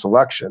mistakes in this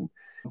election,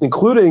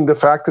 including the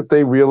fact that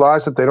they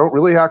realized that they don't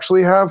really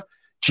actually have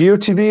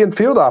GeoTV and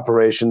field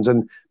operations.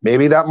 And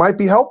maybe that might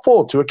be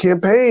helpful to a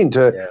campaign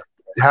to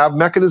have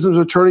mechanisms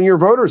of turning your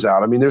voters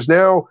out. I mean, it's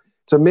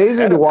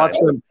amazing to watch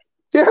them.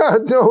 Yeah,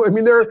 no, I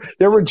mean,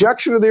 their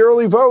rejection of the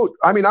early vote.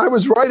 I mean, I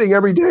was writing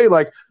every day,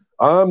 like,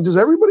 does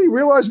everybody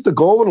realize that the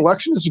goal of an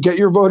election is to get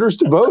your voters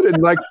to vote?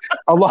 And like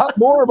a lot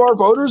more of our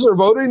voters are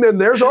voting than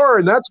theirs are,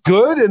 and that's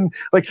good. And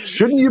like,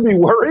 shouldn't you be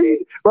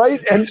worried,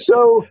 right? And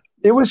so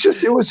it was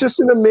just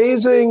an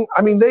amazing.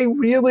 I mean, they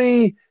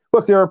really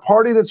look. They're a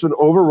party that's been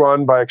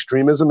overrun by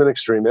extremism and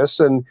extremists,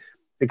 and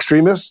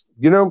extremists,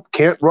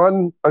 can't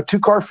run a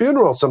 2-car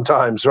funeral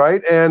sometimes,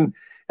 right? And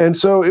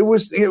so it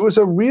was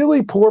a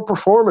really poor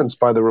performance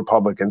by the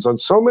Republicans on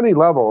so many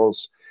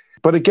levels.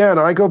 But again,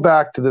 I go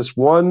back to this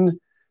one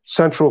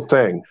central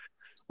thing,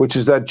 which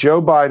is that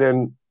Joe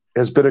Biden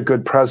has been a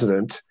good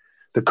president.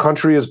 The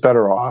country is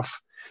better off.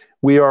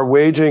 We are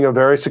waging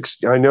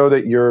I know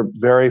that you're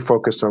very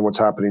focused on what's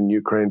happening in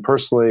Ukraine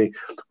personally.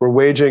 We're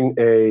waging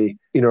a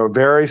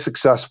very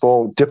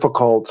successful,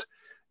 difficult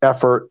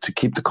effort to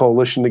keep the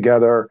coalition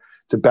together,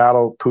 to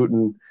battle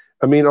Putin.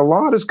 I mean, a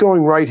lot is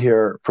going right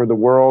here for the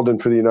world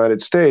and for the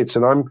United States.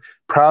 And I'm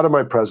proud of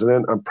my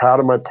president. I'm proud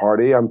of my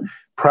party. I'm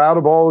proud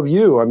of all of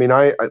you. I mean,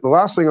 the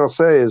last thing I'll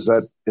say is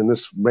that in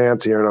this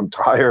rant here, and I'm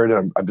tired,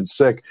 I've been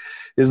sick,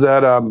 is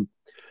that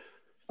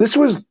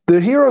the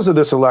heroes of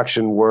this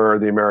election were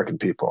the American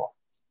people,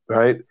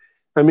 right?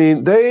 I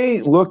mean,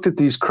 they looked at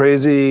these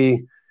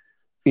crazy,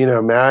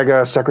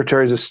 MAGA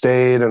secretaries of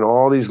state and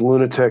all these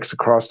lunatics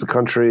across the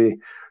country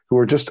who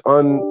were just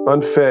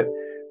unfit.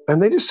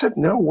 And they just said,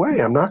 no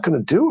way, I'm not going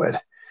to do it,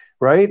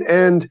 right?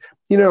 And,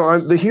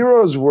 the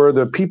heroes were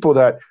the people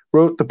that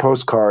wrote the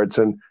postcards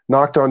and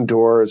knocked on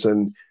doors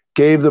and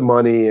gave the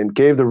money and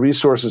gave the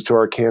resources to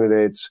our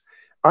candidates.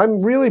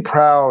 I'm really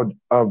proud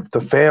of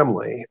the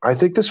family. I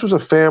think this was a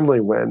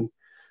family win.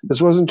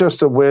 This wasn't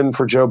just a win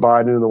for Joe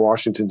Biden and the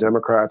Washington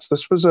Democrats.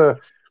 This was a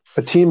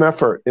team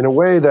effort in a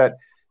way that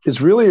is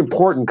really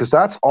important, because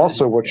that's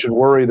also what should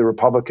worry the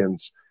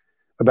Republicans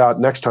about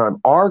next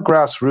time. Our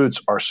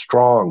grassroots are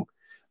strong.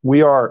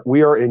 We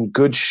are in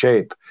good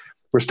shape.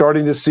 We're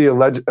starting to see a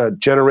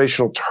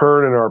generational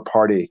turn in our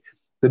party.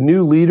 The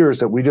new leaders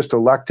that we just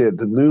elected,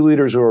 the new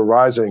leaders who are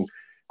rising,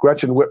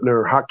 Gretchen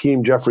Whitmer,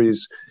 Hakeem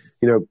Jeffries,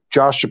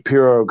 Josh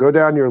Shapiro, go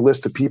down your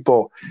list of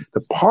people.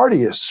 The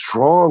party is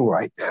strong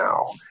right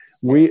now.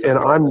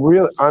 I'm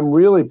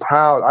really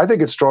proud. I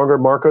think it's stronger,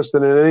 Marcos,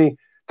 than at any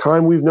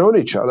time we've known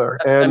each other.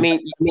 And I mean,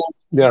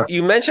 yeah,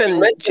 you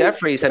mentioned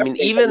Jeffries. I mean,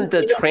 even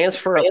the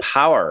transfer of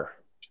power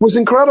was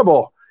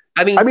incredible.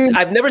 I mean,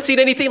 I've never seen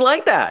anything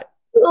like that.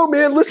 Oh,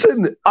 man,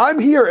 listen, I'm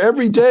here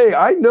every day.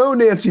 I know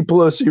Nancy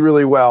Pelosi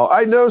really well.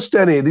 I know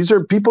Steny. These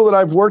are people that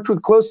I've worked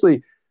with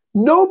closely.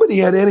 Nobody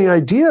had any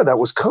idea that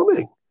was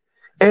coming.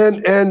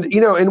 And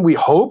we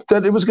hoped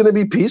that it was going to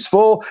be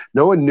peaceful.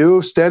 No one knew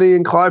if Steny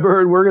and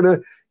Clyburn were going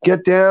to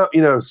get down,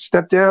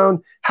 step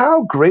down.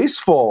 How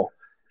graceful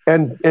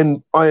and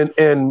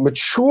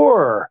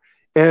mature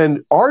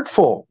and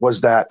artful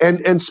was that?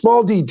 And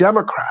small d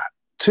Democrat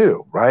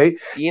too, right?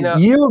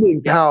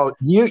 Yielding power,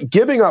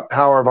 giving up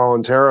power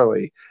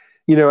voluntarily,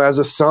 as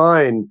a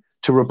sign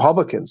to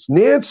Republicans.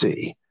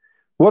 Nancy,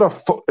 what a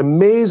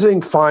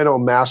amazing final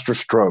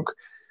masterstroke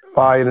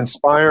by an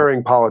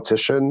inspiring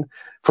politician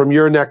from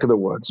your neck of the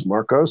woods,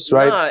 Marcos,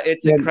 right? No,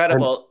 it's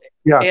incredible.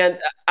 And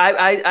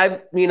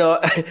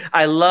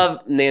I love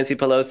Nancy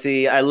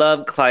Pelosi. I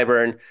love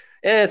Clyburn.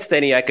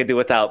 Steny I could do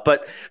without,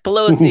 but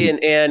Pelosi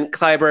and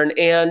Clyburn.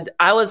 And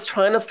I was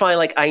trying to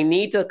find, I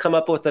need to come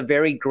up with a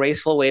very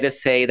graceful way to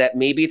say that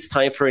maybe it's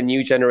time for a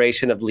new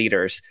generation of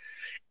leaders.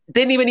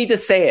 Didn't even need to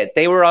say it.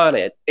 They were on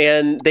it.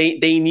 And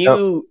they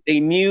knew,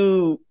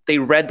 they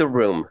read the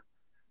room.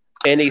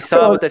 And they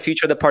saw what the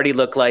future of the party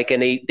looked like,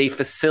 and they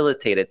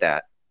facilitated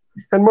that.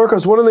 And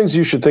Marcos, one of the things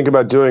you should think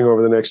about doing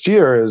over the next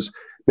year is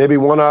maybe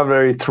one out of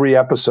every 3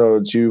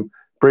 episodes, you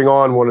bring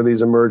on one of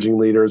these emerging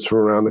leaders from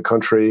around the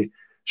country,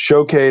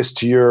 showcase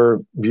to your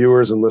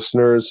viewers and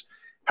listeners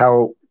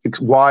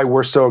why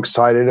we're so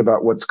excited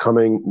about what's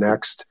coming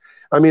next.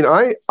 I mean,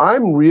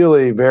 I'm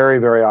really very,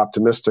 very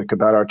optimistic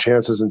about our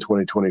chances in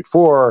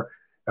 2024,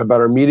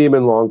 about our medium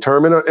and long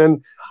term.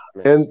 And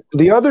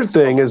the other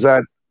thing is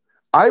that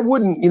I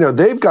wouldn't,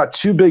 they've got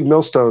 2 big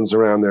millstones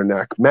around their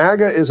neck.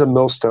 MAGA is a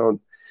millstone.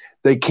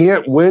 They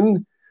can't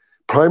win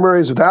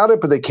primaries without it,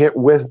 but they can't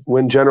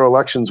win general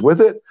elections with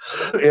it.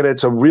 And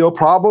it's a real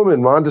problem.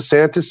 And Ron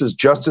DeSantis is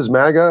just as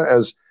MAGA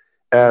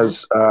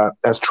as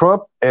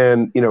Trump.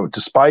 And,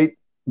 despite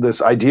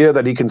this idea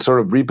that he can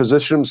sort of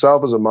reposition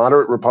himself as a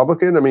moderate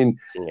Republican, I mean,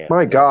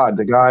 my God,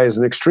 the guy is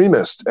an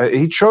extremist.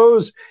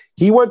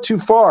 He went too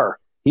far.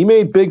 He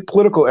made big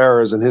political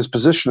errors in his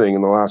positioning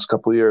in the last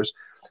couple of years.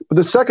 But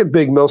the second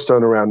big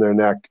millstone around their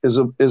neck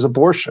is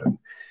abortion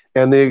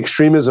and the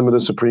extremism of the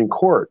Supreme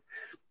Court.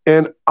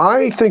 And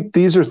I think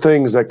these are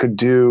things that could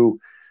do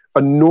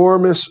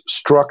enormous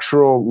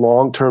structural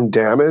long-term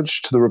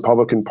damage to the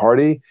Republican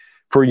Party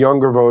for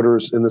younger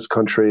voters in this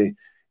country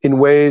in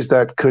ways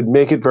that could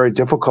make it very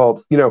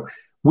difficult.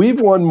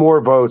 We've won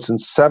more votes in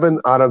 7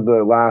 out of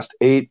the last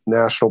 8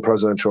 national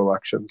presidential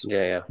elections.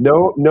 Yeah.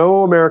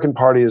 No American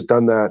party has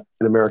done that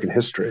in American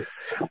history.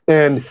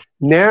 And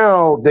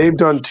now they've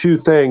done 2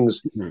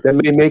 things that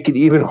may make it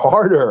even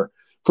harder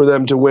for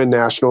them to win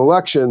national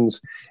elections.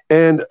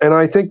 And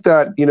I think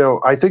that,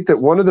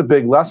 one of the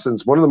big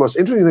lessons, one of the most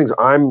interesting things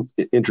I'm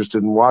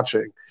interested in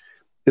watching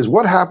is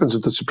what happens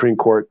with the Supreme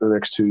Court in the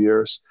next 2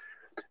 years.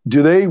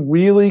 Do they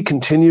really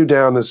continue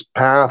down this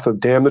path of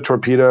damn the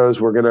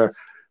torpedoes? We're going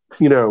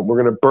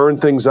to burn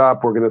things up.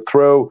 We're going to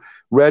throw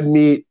red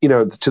meat,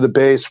 to the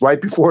base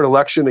right before an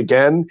election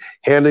again,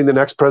 handing the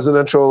next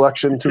presidential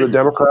election to the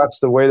Democrats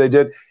the way they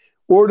did?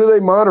 Or do they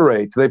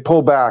moderate? Do they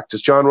pull back?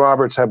 Does John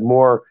Roberts have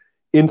more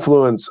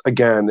influence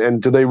again?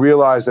 And do they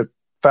realize that,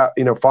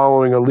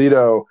 following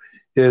Alito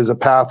is a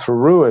path for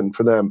ruin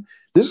for them?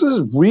 This is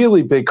a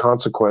really big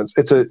consequence.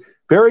 It's a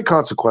very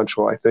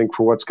consequential, I think,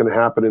 for what's going to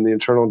happen in the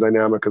internal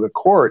dynamic of the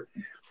court.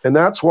 And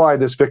that's why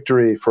this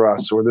victory for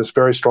us, or this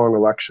very strong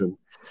election,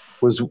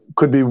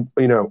 could be,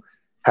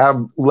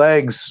 have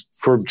legs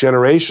for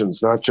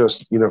generations, not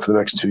just, for the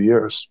next 2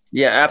 years.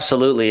 Yeah,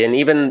 absolutely. And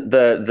even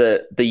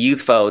the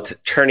youth vote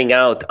turning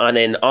out on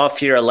an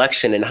off-year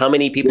election, and how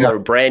many people are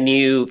brand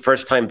new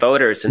first-time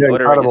voters and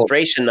voter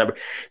registration number.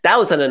 That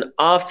was on an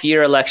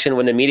off-year election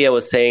when the media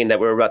was saying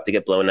that we were about to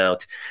get blown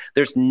out.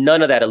 There's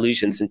none of that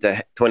illusions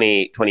into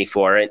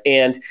 2024.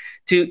 And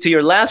to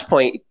your last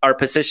point, our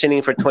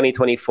positioning for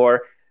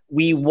 2024,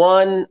 we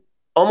won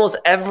almost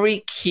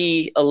every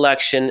key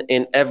election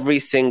in every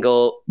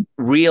single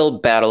real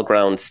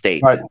battleground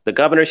state. Right. The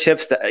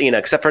governorships,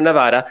 except for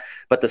Nevada,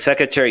 but the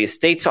Secretary of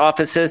State's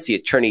offices, the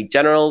attorneys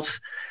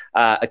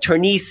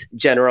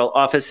general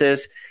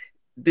offices.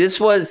 This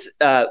was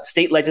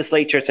state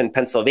legislatures in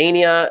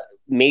Pennsylvania,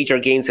 major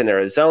gains in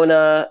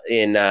Arizona,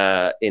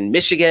 in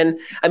Michigan.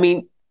 I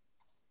mean,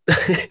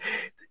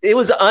 it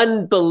was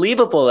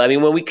unbelievable. I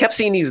mean, when we kept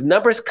seeing these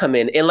numbers come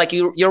in, and like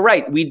you're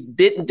right, we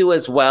didn't do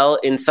as well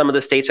in some of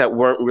the states that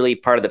weren't really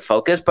part of the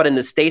focus, but in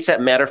the states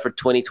that matter for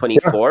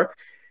 2024,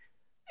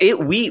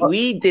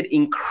 we did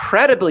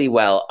incredibly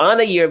well on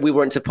a year we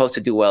weren't supposed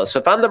to do well. So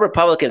if I'm the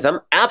Republicans, I'm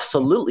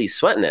absolutely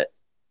sweating it.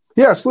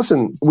 Yes,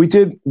 listen,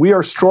 we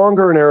are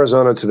stronger in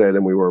Arizona today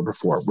than we were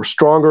before. We're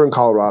stronger in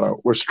Colorado.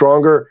 We're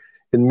stronger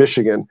in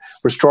Michigan.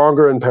 We're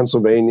stronger in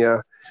Pennsylvania.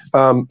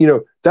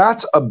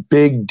 That's a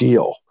big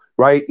deal.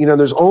 Right?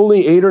 There's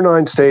only 8 or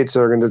 9 states that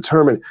are going to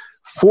determine.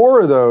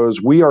 4 of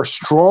those, we are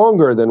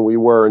stronger than we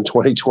were in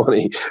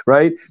 2020,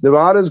 right?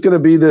 Nevada is going to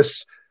be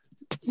this,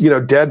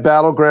 dead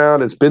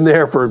battleground. It's been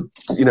there for,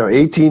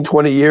 18,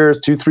 20 years,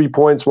 2-3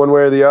 points one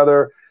way or the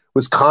other.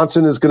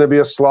 Wisconsin is going to be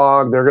a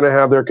slog. They're going to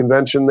have their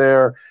convention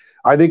there.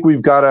 I think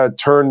we've got to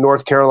turn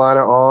North Carolina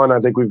on. I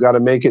think we've got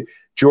to make it.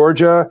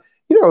 Georgia,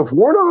 if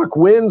Warnock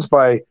wins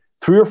by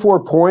 3 or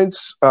 4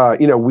 points,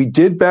 we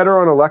did better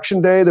on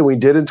election day than we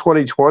did in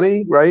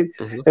 2020, right?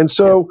 Mm-hmm. And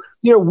so,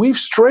 we've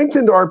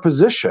strengthened our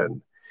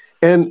position.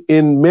 And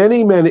in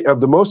many, many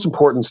of the most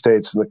important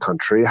states in the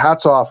country,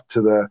 hats off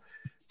to the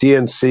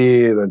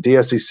DNC, the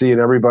DSCC, and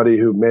everybody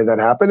who made that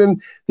happen.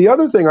 And the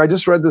other thing, I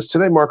just read this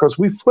today, Marcos,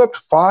 we flipped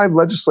 5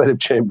 legislative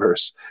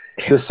chambers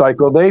this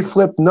cycle. They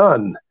flipped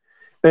none.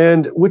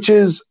 And which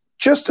is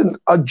just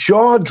a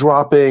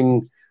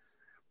jaw-dropping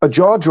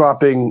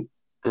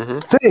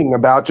thing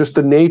about just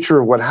the nature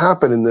of what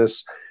happened in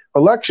this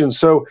election.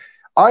 So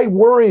I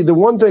worry. The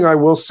one thing I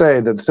will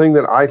say, that the thing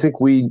that I think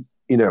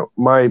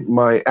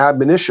my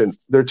admonition,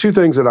 there are 2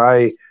 things that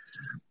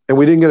and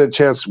we didn't get a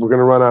chance, we're going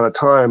to run out of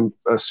time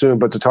soon,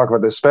 but to talk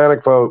about the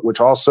Hispanic vote, which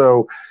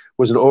also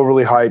was an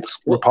overly hyped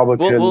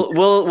Republican.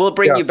 We'll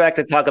bring you back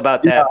to talk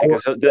about that,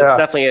 because there's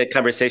definitely a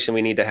conversation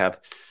we need to have.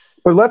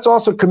 But let's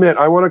also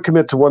I want to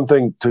commit to one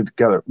thing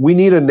together. We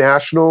need a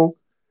national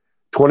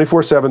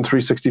 24/7,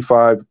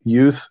 365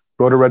 youth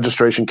voter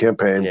registration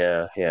campaign.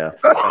 Yeah.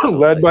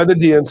 Led by the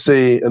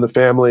DNC and the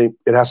family.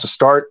 It has to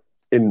start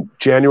in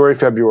January,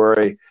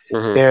 February,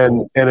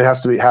 and it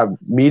has to have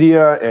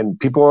media and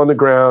people on the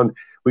ground.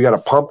 We got to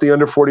pump the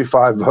under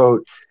 45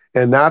 vote,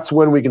 and that's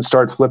when we can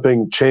start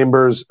flipping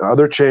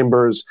other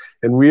chambers,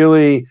 and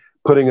really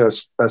putting a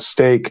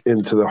stake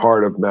into the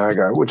heart of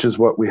MAGA, which is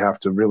what we have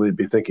to really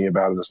be thinking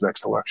about in this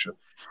next election.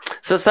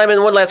 So,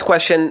 Simon, one last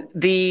question.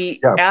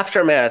 The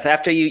aftermath,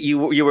 after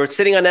you were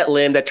sitting on that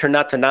limb that turned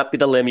out to not be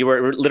the limb, you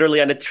were literally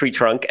on a tree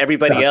trunk.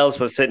 Everybody else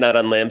was sitting out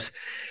on limbs.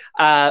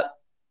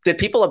 Did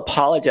people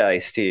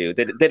apologize to you?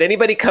 Did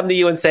anybody come to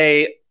you and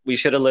say, we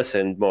should have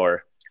listened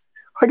more?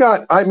 I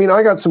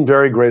got some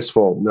very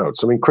graceful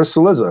notes. Chris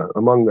Cillizza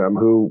among them,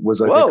 who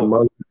was, I think,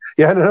 among.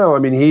 Yeah,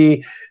 no.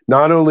 He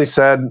not only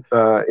said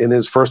in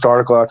his first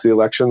article after the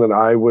election that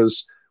I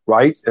was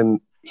right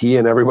and he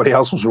and everybody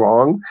else was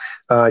wrong.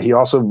 He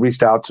also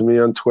reached out to me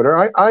on Twitter.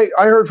 I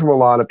heard from a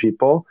lot of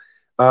people.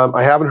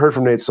 I haven't heard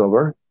from Nate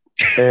Silver,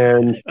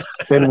 and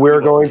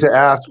we're going to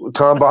ask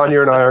Tom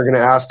Bonnier, and I are going to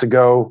ask to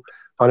go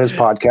on his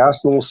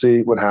podcast, and we'll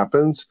see what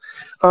happens.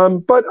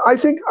 But I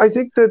think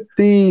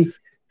that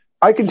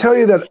I can tell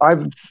you that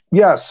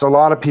a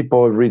lot of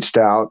people have reached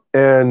out,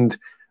 and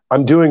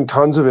I'm doing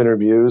tons of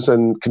interviews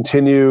and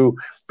continue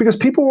because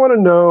people want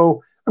to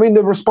know. I mean,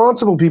 the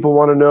responsible people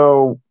want to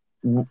know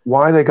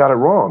why they got it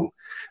wrong.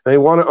 They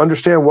want to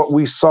understand what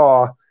we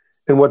saw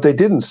and what they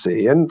didn't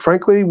see. And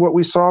frankly, what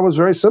we saw was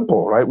very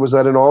simple, right? Was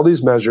that in all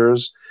these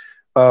measures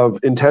of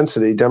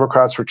intensity,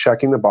 Democrats were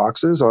checking the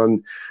boxes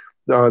on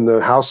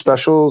the House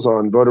specials,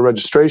 on voter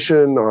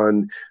registration,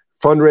 on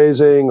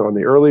fundraising, on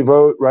the early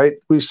vote, right?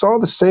 We saw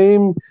the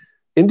same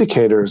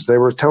indicators. They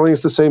were telling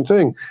us the same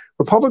thing.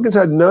 Republicans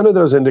had none of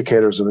those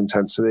indicators of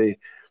intensity.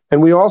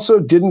 And we also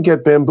didn't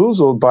get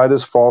bamboozled by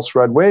this false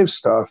red wave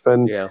stuff.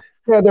 And yeah,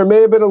 there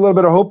may have been a little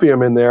bit of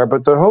hopium in there,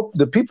 but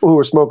the people who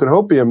were smoking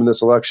hopium in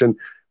this election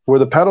were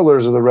the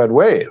peddlers of the red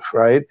wave,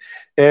 right?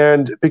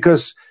 And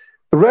because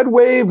the red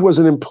wave was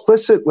an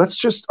implicit,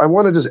 I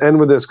want to just end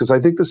with this because I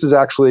think this is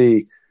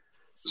actually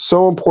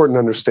so important to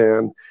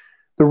understand.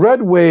 The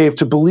red wave,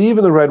 to believe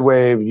in the red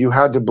wave, you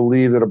had to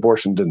believe that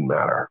abortion didn't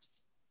matter.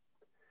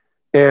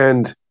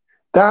 And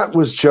that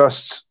was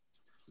just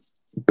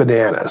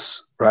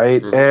bananas,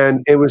 right? Mm-hmm.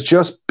 And it was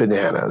just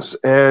bananas.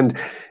 And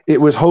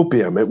it was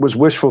hopium. It was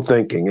wishful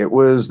thinking. It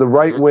was the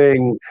right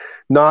wing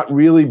not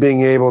really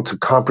being able to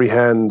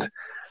comprehend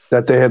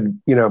that they had,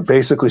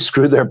 basically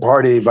screwed their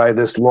party by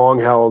this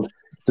long-held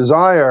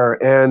desire.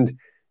 And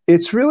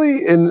it's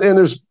really, and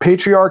there's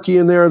patriarchy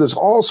in there. There's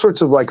all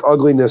sorts of like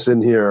ugliness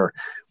in here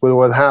with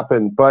what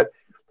happened. But,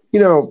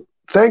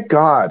 thank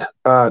God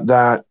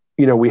that,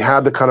 we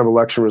had the kind of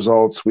election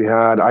results we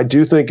had. I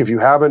do think if you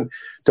haven't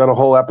done a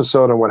whole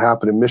episode on what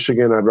happened in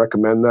Michigan, I'd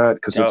recommend that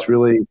because it's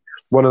really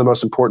one of the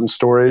most important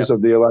stories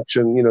of the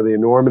election, the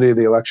enormity of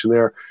the election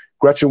there.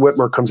 Gretchen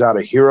Whitmer comes out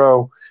a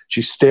hero.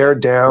 She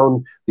stared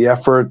down the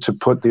effort to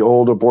put the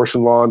old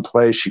abortion law in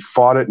place. She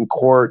fought it in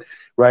court,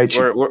 right?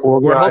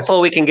 We're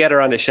hopeful we can get her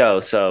on the show.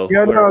 So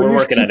we're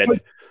working on it.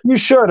 You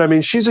should. I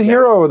mean, she's a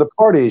hero of the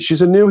party.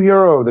 She's a new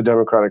hero of the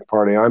Democratic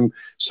Party. I'm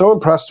so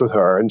impressed with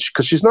her. And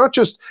because she's not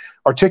just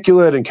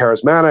articulate and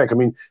charismatic. I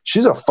mean,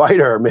 she's a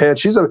fighter, man.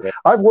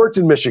 I've worked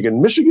in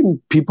Michigan.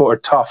 Michigan people are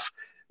tough,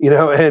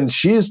 and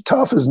she's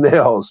tough as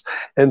nails.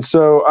 And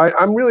so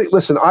I'm really,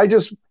 listen, I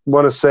just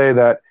want to say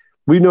that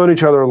we've known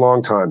each other a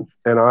long time.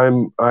 And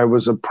I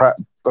was a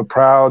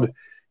proud,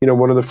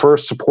 one of the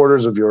first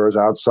supporters of yours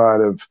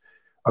outside of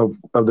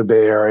the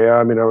Bay Area.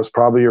 I mean, I was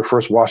probably your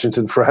first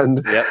Washington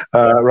friend,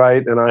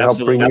 right? And I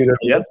helped bring you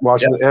to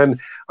Washington. Yep.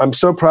 And I'm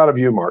so proud of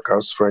you,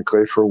 Markos,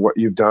 frankly, for what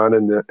you've done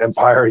and the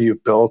empire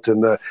you've built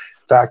and the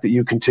fact that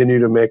you continue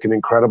to make an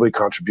incredible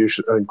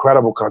contribution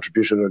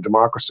to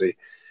democracy.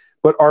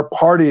 But our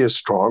party is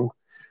strong.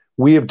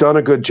 We have done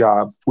a good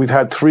job. We've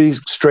had 3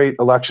 straight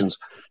elections.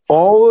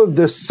 All of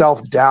this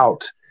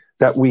self-doubt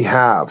that we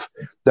have,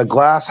 the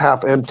glass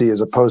half empty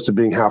as opposed to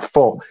being half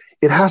full,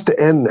 it has to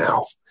end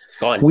now.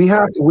 We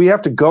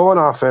have to go on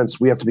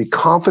offense. We have to be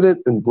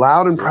confident and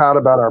loud and proud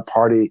about our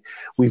party.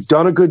 We've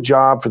done a good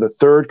job for the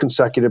 3rd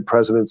consecutive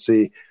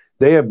presidency.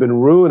 They have been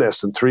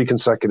ruinous in 3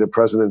 consecutive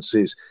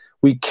presidencies.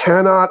 We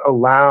cannot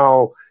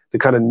allow the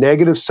kind of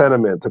negative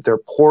sentiment that they're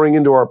pouring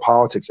into our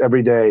politics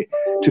every day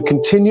to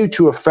continue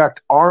to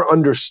affect our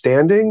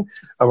understanding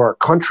of our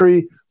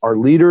country, our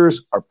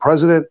leaders, our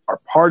president, our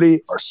party,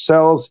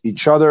 ourselves,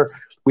 each other.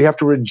 We have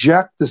to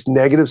reject this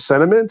negative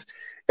sentiment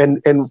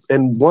and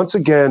once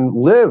again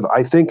live,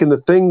 I think, in the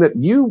thing that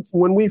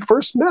when we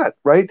first met,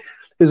 right,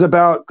 is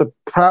about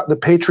the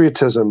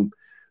patriotism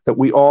that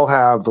we all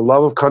have, the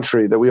love of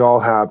country that we all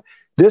have.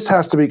 This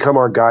has to become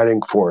our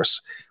guiding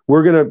force.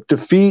 We're going to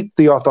defeat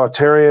the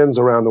authoritarians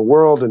around the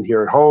world and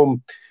here at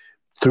home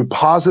through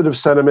positive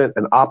sentiment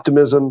and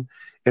optimism.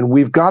 And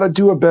we've got to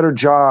do a better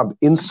job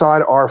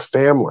inside our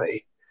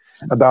family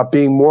about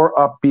being more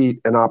upbeat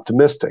and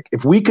optimistic.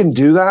 If we can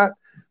do that,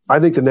 I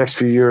think the next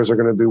few years are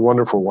going to be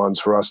wonderful ones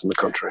for us in the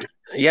country.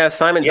 Yeah,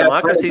 Simon,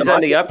 democracy's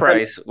on the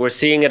uprise. We're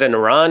seeing it in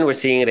Iran. We're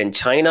seeing it in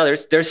China.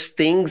 There's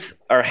things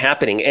are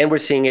happening, and we're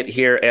seeing it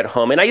here at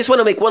home. And I just want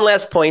to make one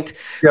last point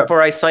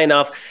before I sign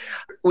off.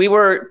 We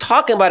were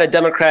talking about a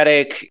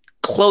Democratic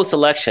close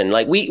election.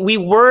 Like we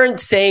weren't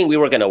saying we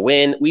were going to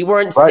win. We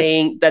weren't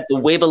saying that the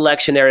wave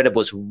election narrative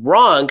was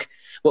wrong.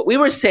 What we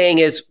were saying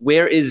is,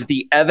 where is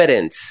the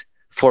evidence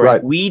for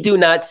it? We do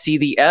not see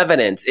the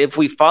evidence. If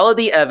we follow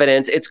the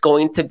evidence, it's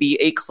going to be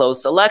a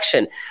close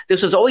election.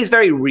 This was always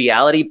very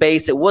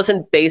reality-based. It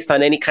wasn't based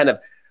on any kind of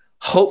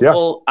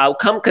hopeful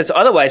outcome, because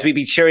otherwise we'd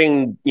be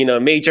cheering,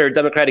 major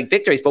Democratic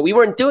victories. But we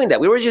weren't doing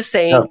that. We were just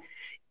saying,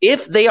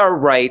 if they are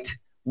right,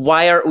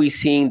 why aren't we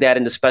seeing that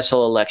in the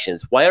special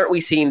elections? Why aren't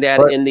we seeing that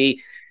in the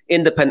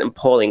independent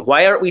polling?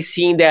 Why aren't we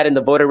seeing that in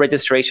the voter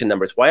registration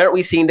numbers? Why aren't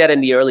we seeing that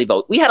in the early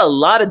vote? We had a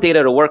lot of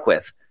data to work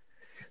with.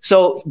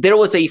 So there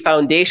was a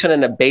foundation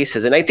and a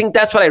basis. And I think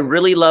that's what I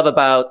really love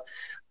about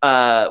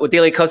what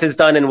Daily Kos has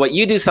done and what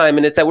you do,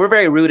 Simon, is that we're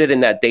very rooted in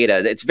that data.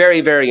 It's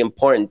very, very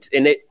important.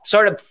 And it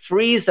sort of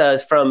frees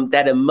us from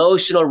that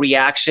emotional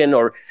reaction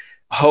or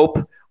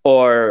hope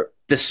or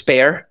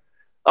despair,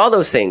 all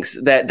those things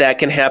that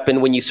can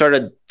happen when you sort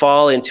of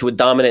fall into a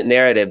dominant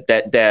narrative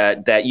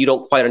that you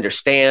don't quite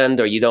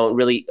understand, or you don't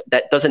really,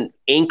 that doesn't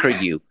anchor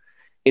you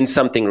in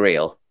something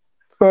real.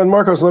 Well, and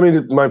Marcos,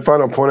 my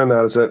final point on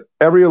that is that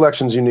every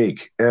election's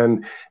unique.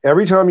 And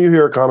every time you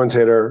hear a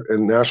commentator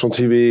in national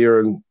TV or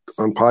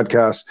on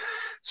podcasts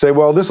say,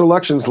 well, this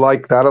election's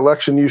like that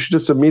election, you should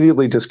just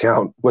immediately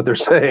discount what they're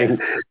saying,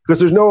 because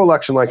there's no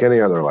election like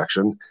any other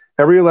election.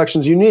 Every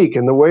election's unique.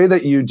 And the way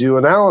that you do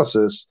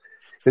analysis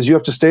is you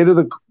have to stay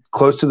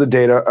close to the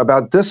data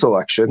about this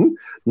election,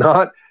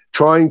 not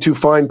trying to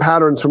find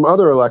patterns from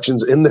other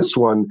elections in this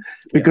one,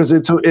 because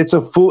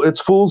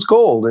it's fool's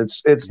gold.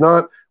 It's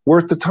not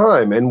worth the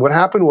time. And what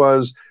happened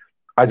was,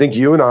 I think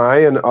you and I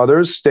and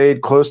others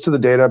stayed close to the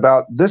data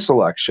about this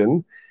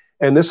election.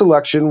 And this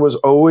election was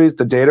always,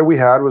 the data we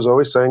had was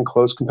always saying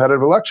close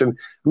competitive election.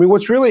 I mean,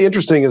 what's really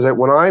interesting is that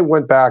when I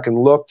went back and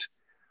looked,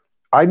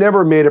 I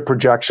never made a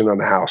projection on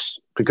the House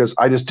because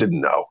I just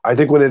didn't know. I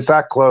think when it's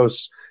that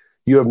close,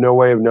 you have no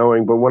way of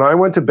knowing. But when I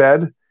went to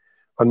bed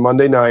on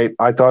Monday night,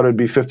 I thought it would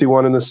be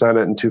 51 in the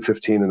Senate and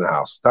 215 in the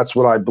House. That's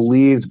what I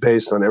believed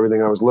based on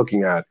everything I was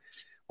looking at.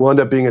 We'll end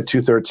up being at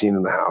 213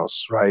 in the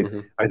House, right?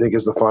 Mm-hmm. I think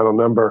is the final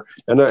number.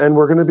 And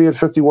we're going to be at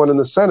 51 in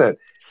the Senate.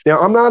 Now,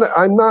 I'm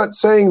not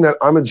saying that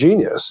I'm a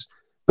genius,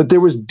 but there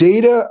was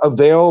data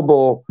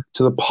available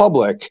to the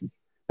public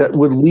that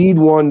would lead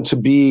one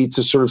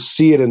to sort of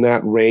see it in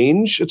that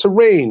range. It's a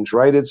range,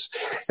 right?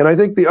 And I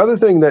think the other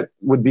thing that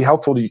would be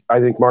helpful to, I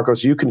think,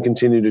 Marcos, you can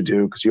continue to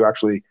do, because you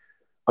actually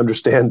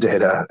understand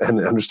data and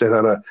understand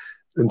how to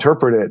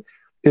interpret it,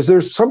 is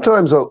there's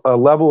sometimes a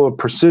level of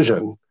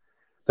precision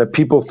that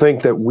people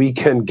think that we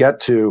can get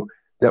to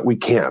that we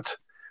can't,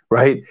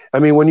 right? I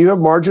mean, when you have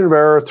margin of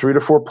error, 3 to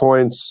 4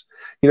 points,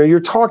 you're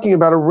talking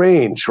about a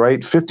range,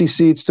 right? 50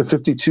 seats to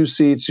 52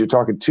 seats. You're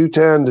talking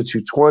 210 to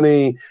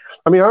 220.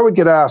 I mean, I would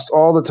get asked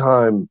all the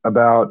time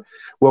about,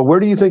 well, where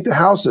do you think the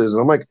House is?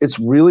 And I'm like, it's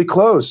really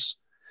close.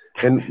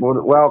 And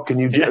well, can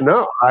you?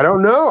 No, I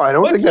don't know. I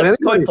don't think that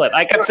anybody. Coin flip.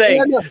 I kept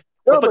saying,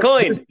 flip a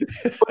coin.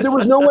 But there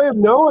was no way of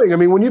knowing. I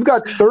mean, when you've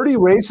got 30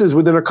 races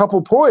within a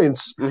couple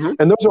points, mm-hmm.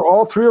 and those are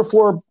all 3 or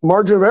 4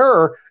 margin of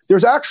error,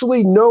 there's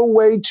actually no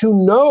way to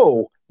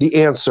know the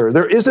answer.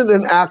 There isn't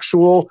an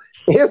actual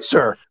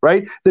answer,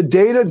 right? The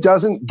data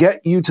doesn't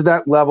get you to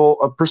that level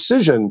of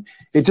precision.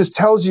 It just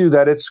tells you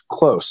that it's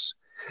close.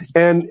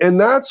 And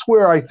that's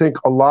where I think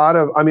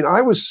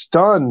I was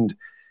stunned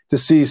to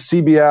see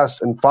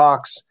CBS and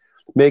Fox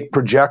make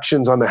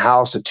projections on the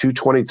House at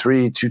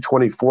 223,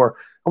 224.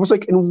 I was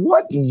like, in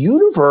what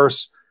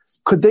universe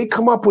could they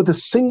come up with a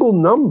single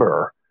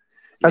number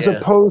as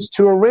opposed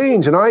to a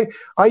range? And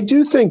I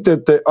do think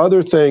that the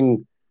other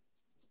thing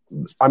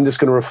I'm just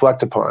going to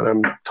reflect upon,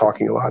 I'm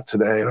talking a lot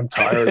today and I'm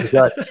tired, is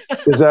that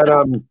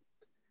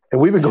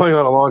and we've been going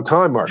on a long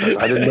time, Marcus.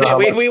 I didn't know.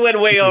 we went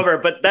way over,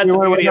 but that's the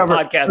beauty of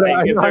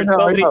podcasting. There's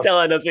nobody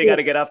telling us we got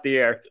to get off the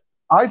air.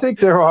 I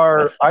think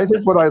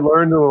what I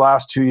learned in the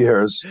last 2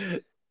 years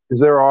is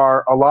there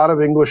are a lot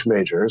of English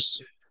majors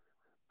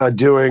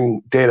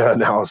doing data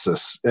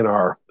analysis in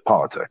our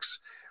politics.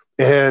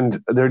 And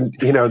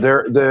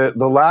the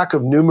lack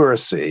of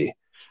numeracy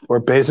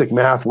or basic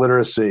math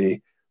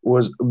literacy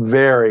was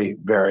very,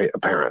 very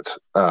apparent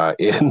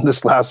in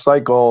this last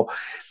cycle.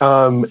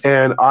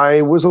 And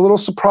I was a little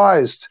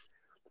surprised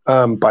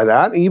by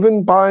that,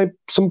 even by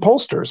some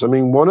pollsters. I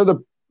mean, one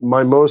of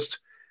my most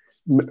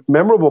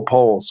memorable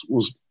polls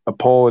was a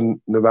poll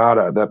in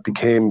Nevada that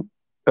became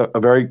a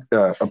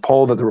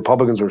poll that the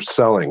Republicans were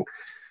selling,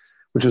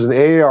 which was an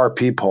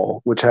AARP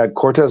poll, which had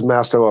Cortez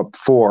Masto up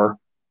 4,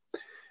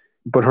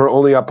 but her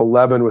only up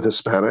 11 with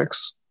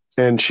Hispanics.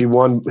 And she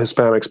won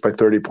Hispanics by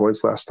 30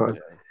 points last time.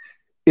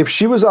 If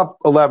she was up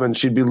 11,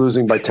 she'd be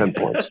losing by 10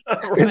 points.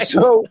 And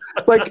so,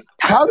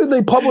 how did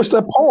they publish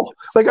that poll?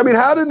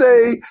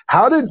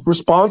 How did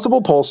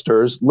responsible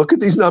pollsters look at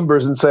these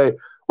numbers and say,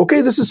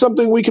 okay, this is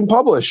something we can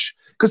publish?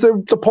 Because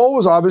the poll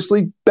was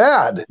obviously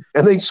bad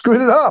and they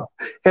screwed it up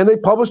and they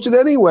published it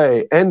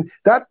anyway. And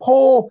that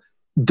poll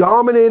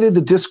dominated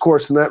the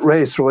discourse in that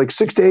race for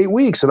 6 to 8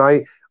 weeks. And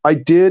I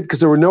did, because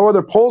there were no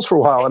other polls for a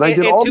while. And I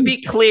did all to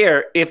be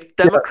clear, if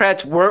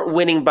Democrats weren't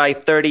winning by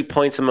 30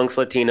 points amongst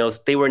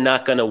Latinos, they were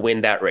not going to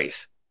win that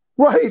race.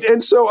 Right.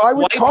 And so I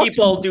would White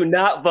people do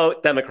not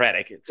vote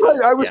Democratic. So,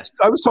 right.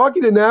 I was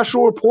talking to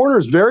national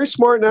reporters, very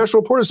smart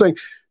national reporters, saying,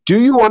 do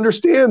you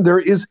understand there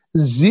is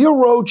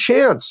zero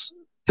chance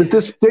that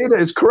this data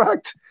is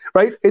correct?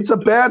 Right? It's a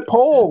bad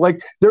poll.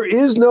 There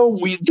is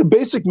the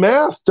basic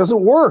math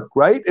doesn't work,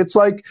 right? It's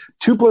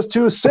 2 +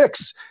 2 is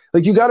 6.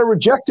 You got to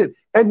reject it.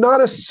 And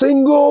not a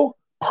single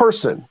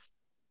person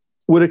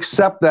would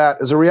accept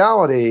that as a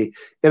reality.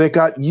 And it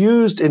got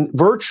used in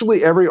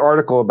virtually every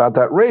article about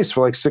that race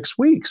for 6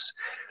 weeks.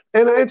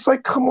 And it's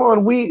come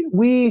on,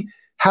 we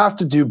have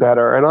to do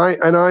better. And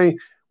I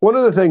one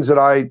of the things that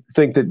I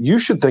think that you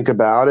should think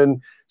about,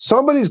 and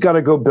somebody's got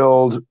to go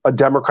build a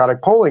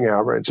democratic polling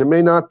average. It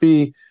may not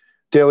be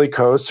Daily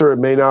Kos, or it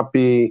may not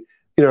be,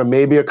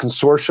 maybe a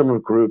consortium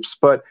of groups,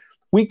 but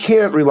we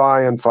can't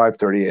rely on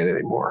 538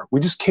 anymore. We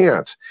just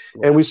can't.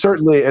 And we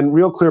certainly, and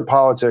Real Clear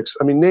Politics,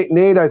 I mean,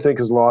 Nate, I think,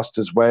 has lost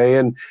his way.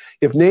 And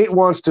if Nate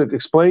wants to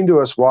explain to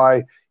us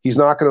why he's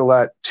not going to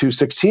let 2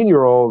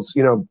 16-year-olds,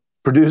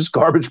 produce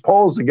garbage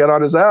polls to get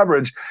on his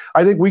average,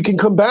 I think we can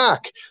come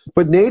back.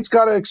 But Nate's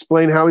got to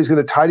explain how he's going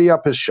to tidy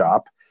up his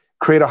shop,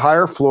 create a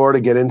higher floor to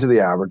get into the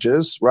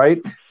averages,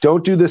 right?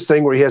 Don't do this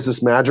thing where he has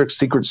this magic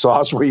secret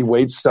sauce where he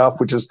weights stuff,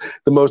 which is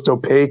the most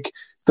opaque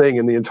thing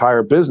in the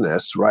entire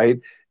business, right?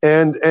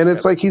 And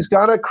it's like he's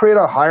got to create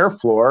a higher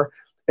floor.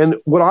 And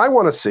what I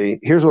want to see,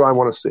 here's what I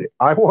want to see.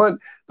 I want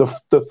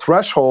the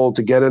threshold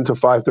to get into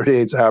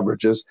 538's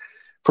averages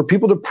for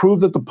people to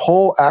prove that the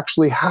poll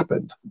actually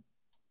happened.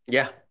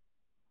 Yeah.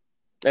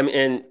 I mean,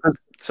 and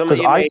some of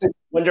you may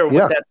wonder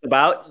what that's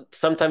about.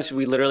 Sometimes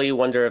we literally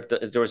wonder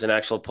if there was an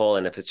actual poll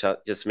and if it's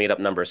just made up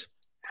numbers.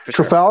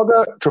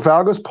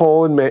 Trafalgar's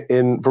poll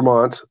in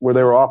Vermont, where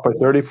they were off by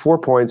 34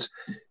 points,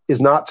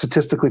 is not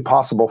statistically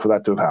possible for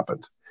that to have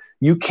happened.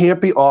 You can't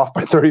be off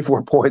by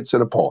 34 points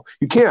in a poll.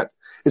 You can't.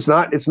 It's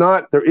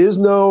not, there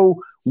is no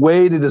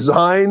way to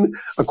design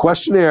a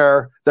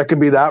questionnaire that can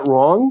be that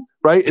wrong,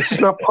 right? It's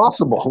just not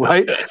possible,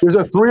 right? There's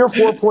a 3 or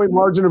 4 point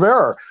margin of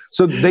error.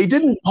 So they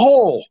didn't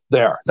poll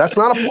there. That's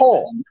not a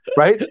poll,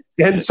 right?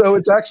 And so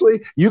it's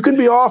actually, you can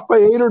be off by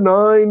 8 or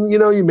 9,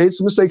 you made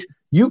some mistakes.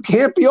 You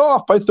can't be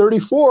off by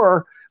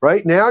 34,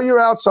 right? Now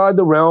you're outside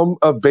the realm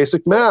of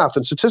basic math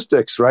and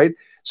statistics, right?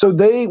 So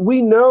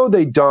we know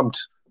they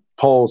dumped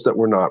polls that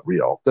were not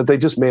real, that they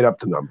just made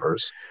up the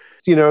numbers.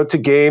 To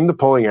game the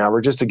polling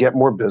averages, to get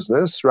more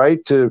business,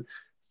 right? To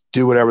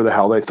do whatever the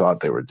hell they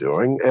thought they were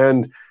doing.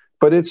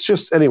 But it's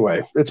just,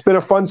 anyway, it's been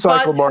a fun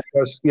cycle,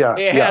 Marcos. Yeah.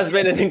 It has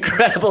been an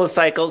incredible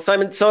cycle.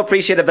 Simon, so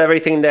appreciative of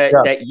everything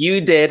that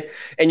you did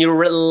and your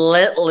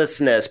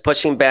relentlessness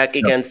pushing back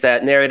against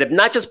that narrative,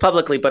 not just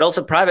publicly, but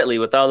also privately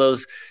with all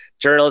those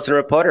journalists and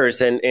reporters.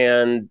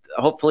 And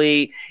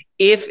hopefully,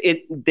 if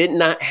it did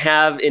not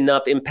have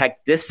enough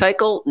impact this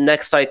cycle,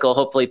 next cycle,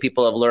 hopefully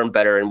people have learned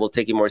better and will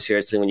take you more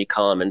seriously when you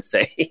call them and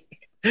say.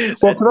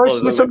 Well, can I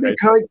say something?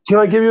 Can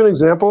I give you an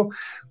example?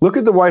 Look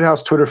at the White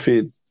House Twitter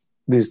feed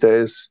these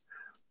days.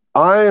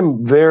 I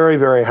am very,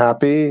 very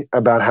happy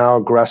about how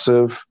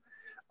aggressive.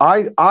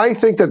 I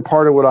think that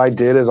part of what I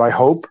did is I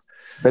hope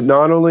that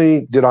not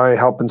only did I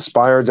help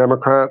inspire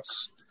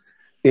Democrats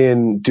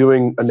in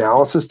doing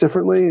analysis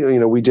differently,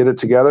 we did it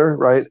together,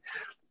 right?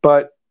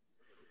 But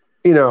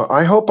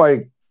I hope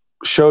I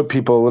showed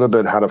people a little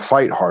bit how to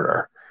fight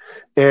harder.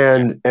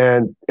 And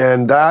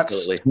that's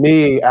Absolutely. To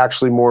me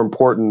actually more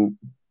important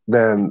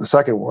than the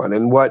second one.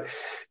 And what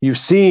you've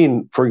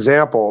seen, for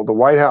example, the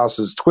White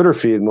House's Twitter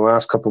feed in the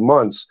last couple of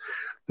months,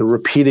 they're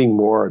repeating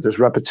more, there's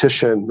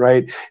repetition,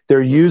 right?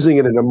 They're using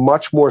it in a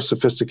much more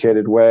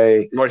sophisticated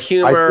way. More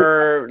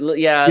humor,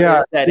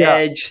 that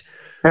edge.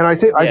 And I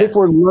think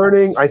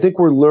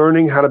we're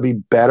learning how to be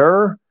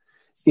better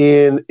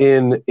in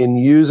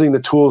using the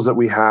tools that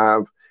we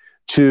have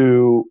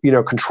to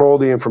control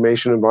the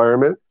information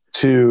environment,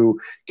 to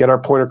get our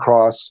point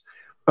across.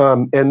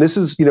 And this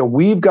is,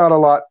 we've got a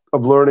lot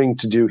of learning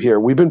to do here.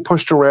 We've been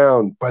pushed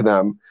around by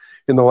them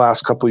in the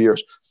last couple of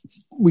years.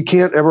 We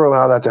can't ever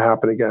allow that to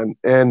happen again.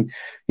 And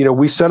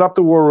we set up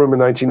the War Room in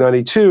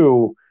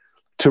 1992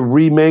 to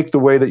remake the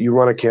way that you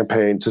run a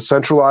campaign, to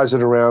centralize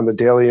it around the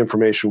daily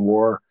information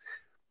war.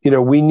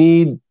 We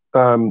need,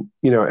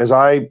 as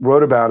I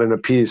wrote about in a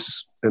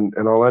piece, and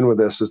I'll end with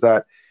this, is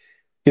that,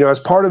 as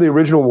part of the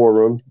original War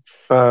Room,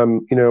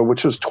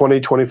 which was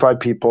 20, 25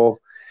 people.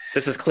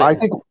 This is Clinton. I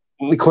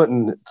think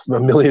Clinton, a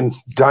million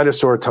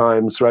dinosaur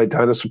times, right?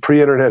 Dinosaur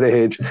pre-internet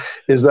age,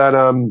 is that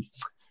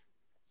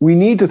we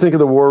need to think of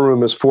the War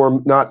Room as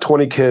not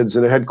 20 kids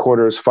in a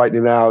headquarters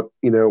fighting it out,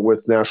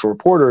 with national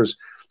reporters,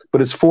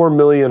 but it's 4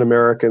 million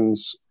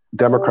Americans,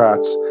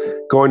 Democrats,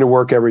 going to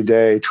work every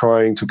day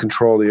trying to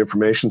control the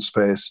information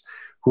space,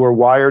 who are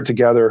wired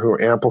together, who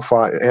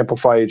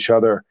amplify each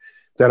other,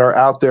 that are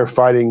out there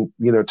fighting,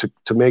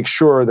 to make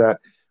sure that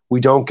we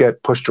don't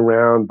get pushed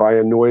around by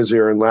a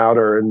noisier and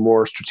louder and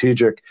more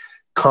strategic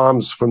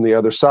comms from the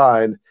other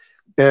side.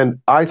 And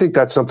I think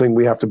that's something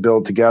we have to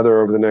build together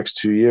over the next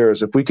 2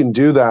 years. If we can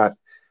do that,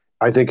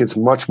 I think it's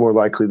much more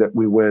likely that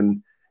we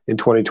win in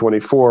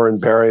 2024 and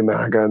bury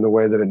MAGA in the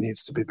way that it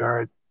needs to be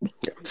buried.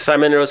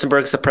 Simon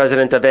Rosenberg is the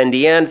president of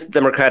NDN,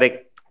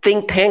 Democratic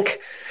think tank.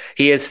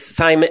 He is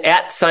Simon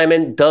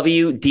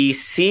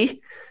WDC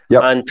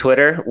on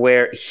Twitter,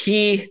 where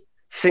he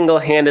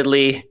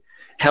single-handedly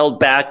held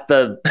back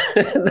the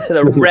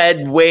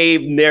red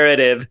wave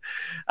narrative.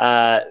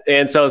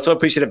 And so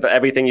appreciative of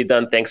everything you've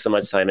done. Thanks so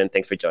much, Simon.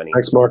 Thanks for joining.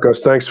 Thanks,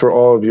 Marcos. Thanks for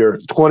all of your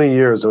 20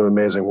 years of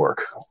amazing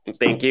work.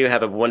 Thank you.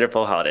 Have a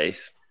wonderful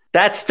holidays.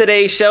 That's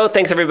today's show.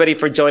 Thanks, everybody,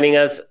 for joining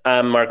us.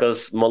 I'm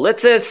Marcos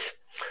Molitzis.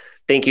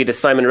 Thank you to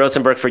Simon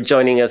Rosenberg for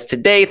joining us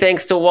today.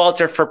 Thanks to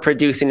Walter for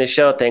producing the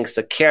show. Thanks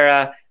to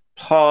Kara,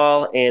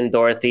 Paul, and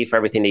Dorothy for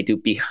everything they do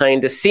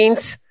behind the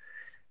scenes.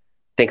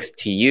 Thanks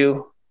to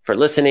you for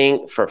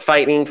listening, for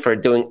fighting, for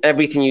doing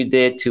everything you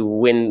did to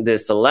win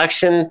this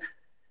election,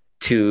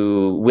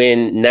 to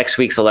win next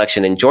week's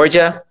election in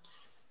Georgia,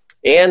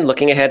 and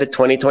looking ahead to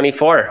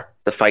 2024.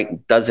 The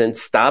fight doesn't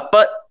stop,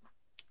 but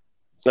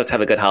let's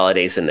have a good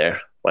holidays in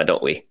there. Why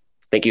don't we?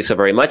 Thank you so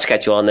very much.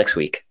 Catch you all next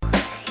week.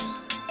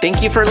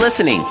 Thank you for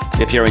listening.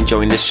 If you're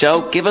enjoying the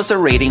show, give us a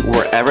rating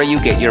wherever you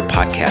get your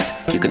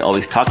podcast. You can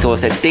always talk to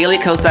us at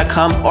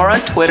dailycoast.com or on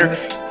Twitter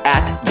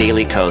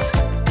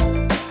 @dailycoast.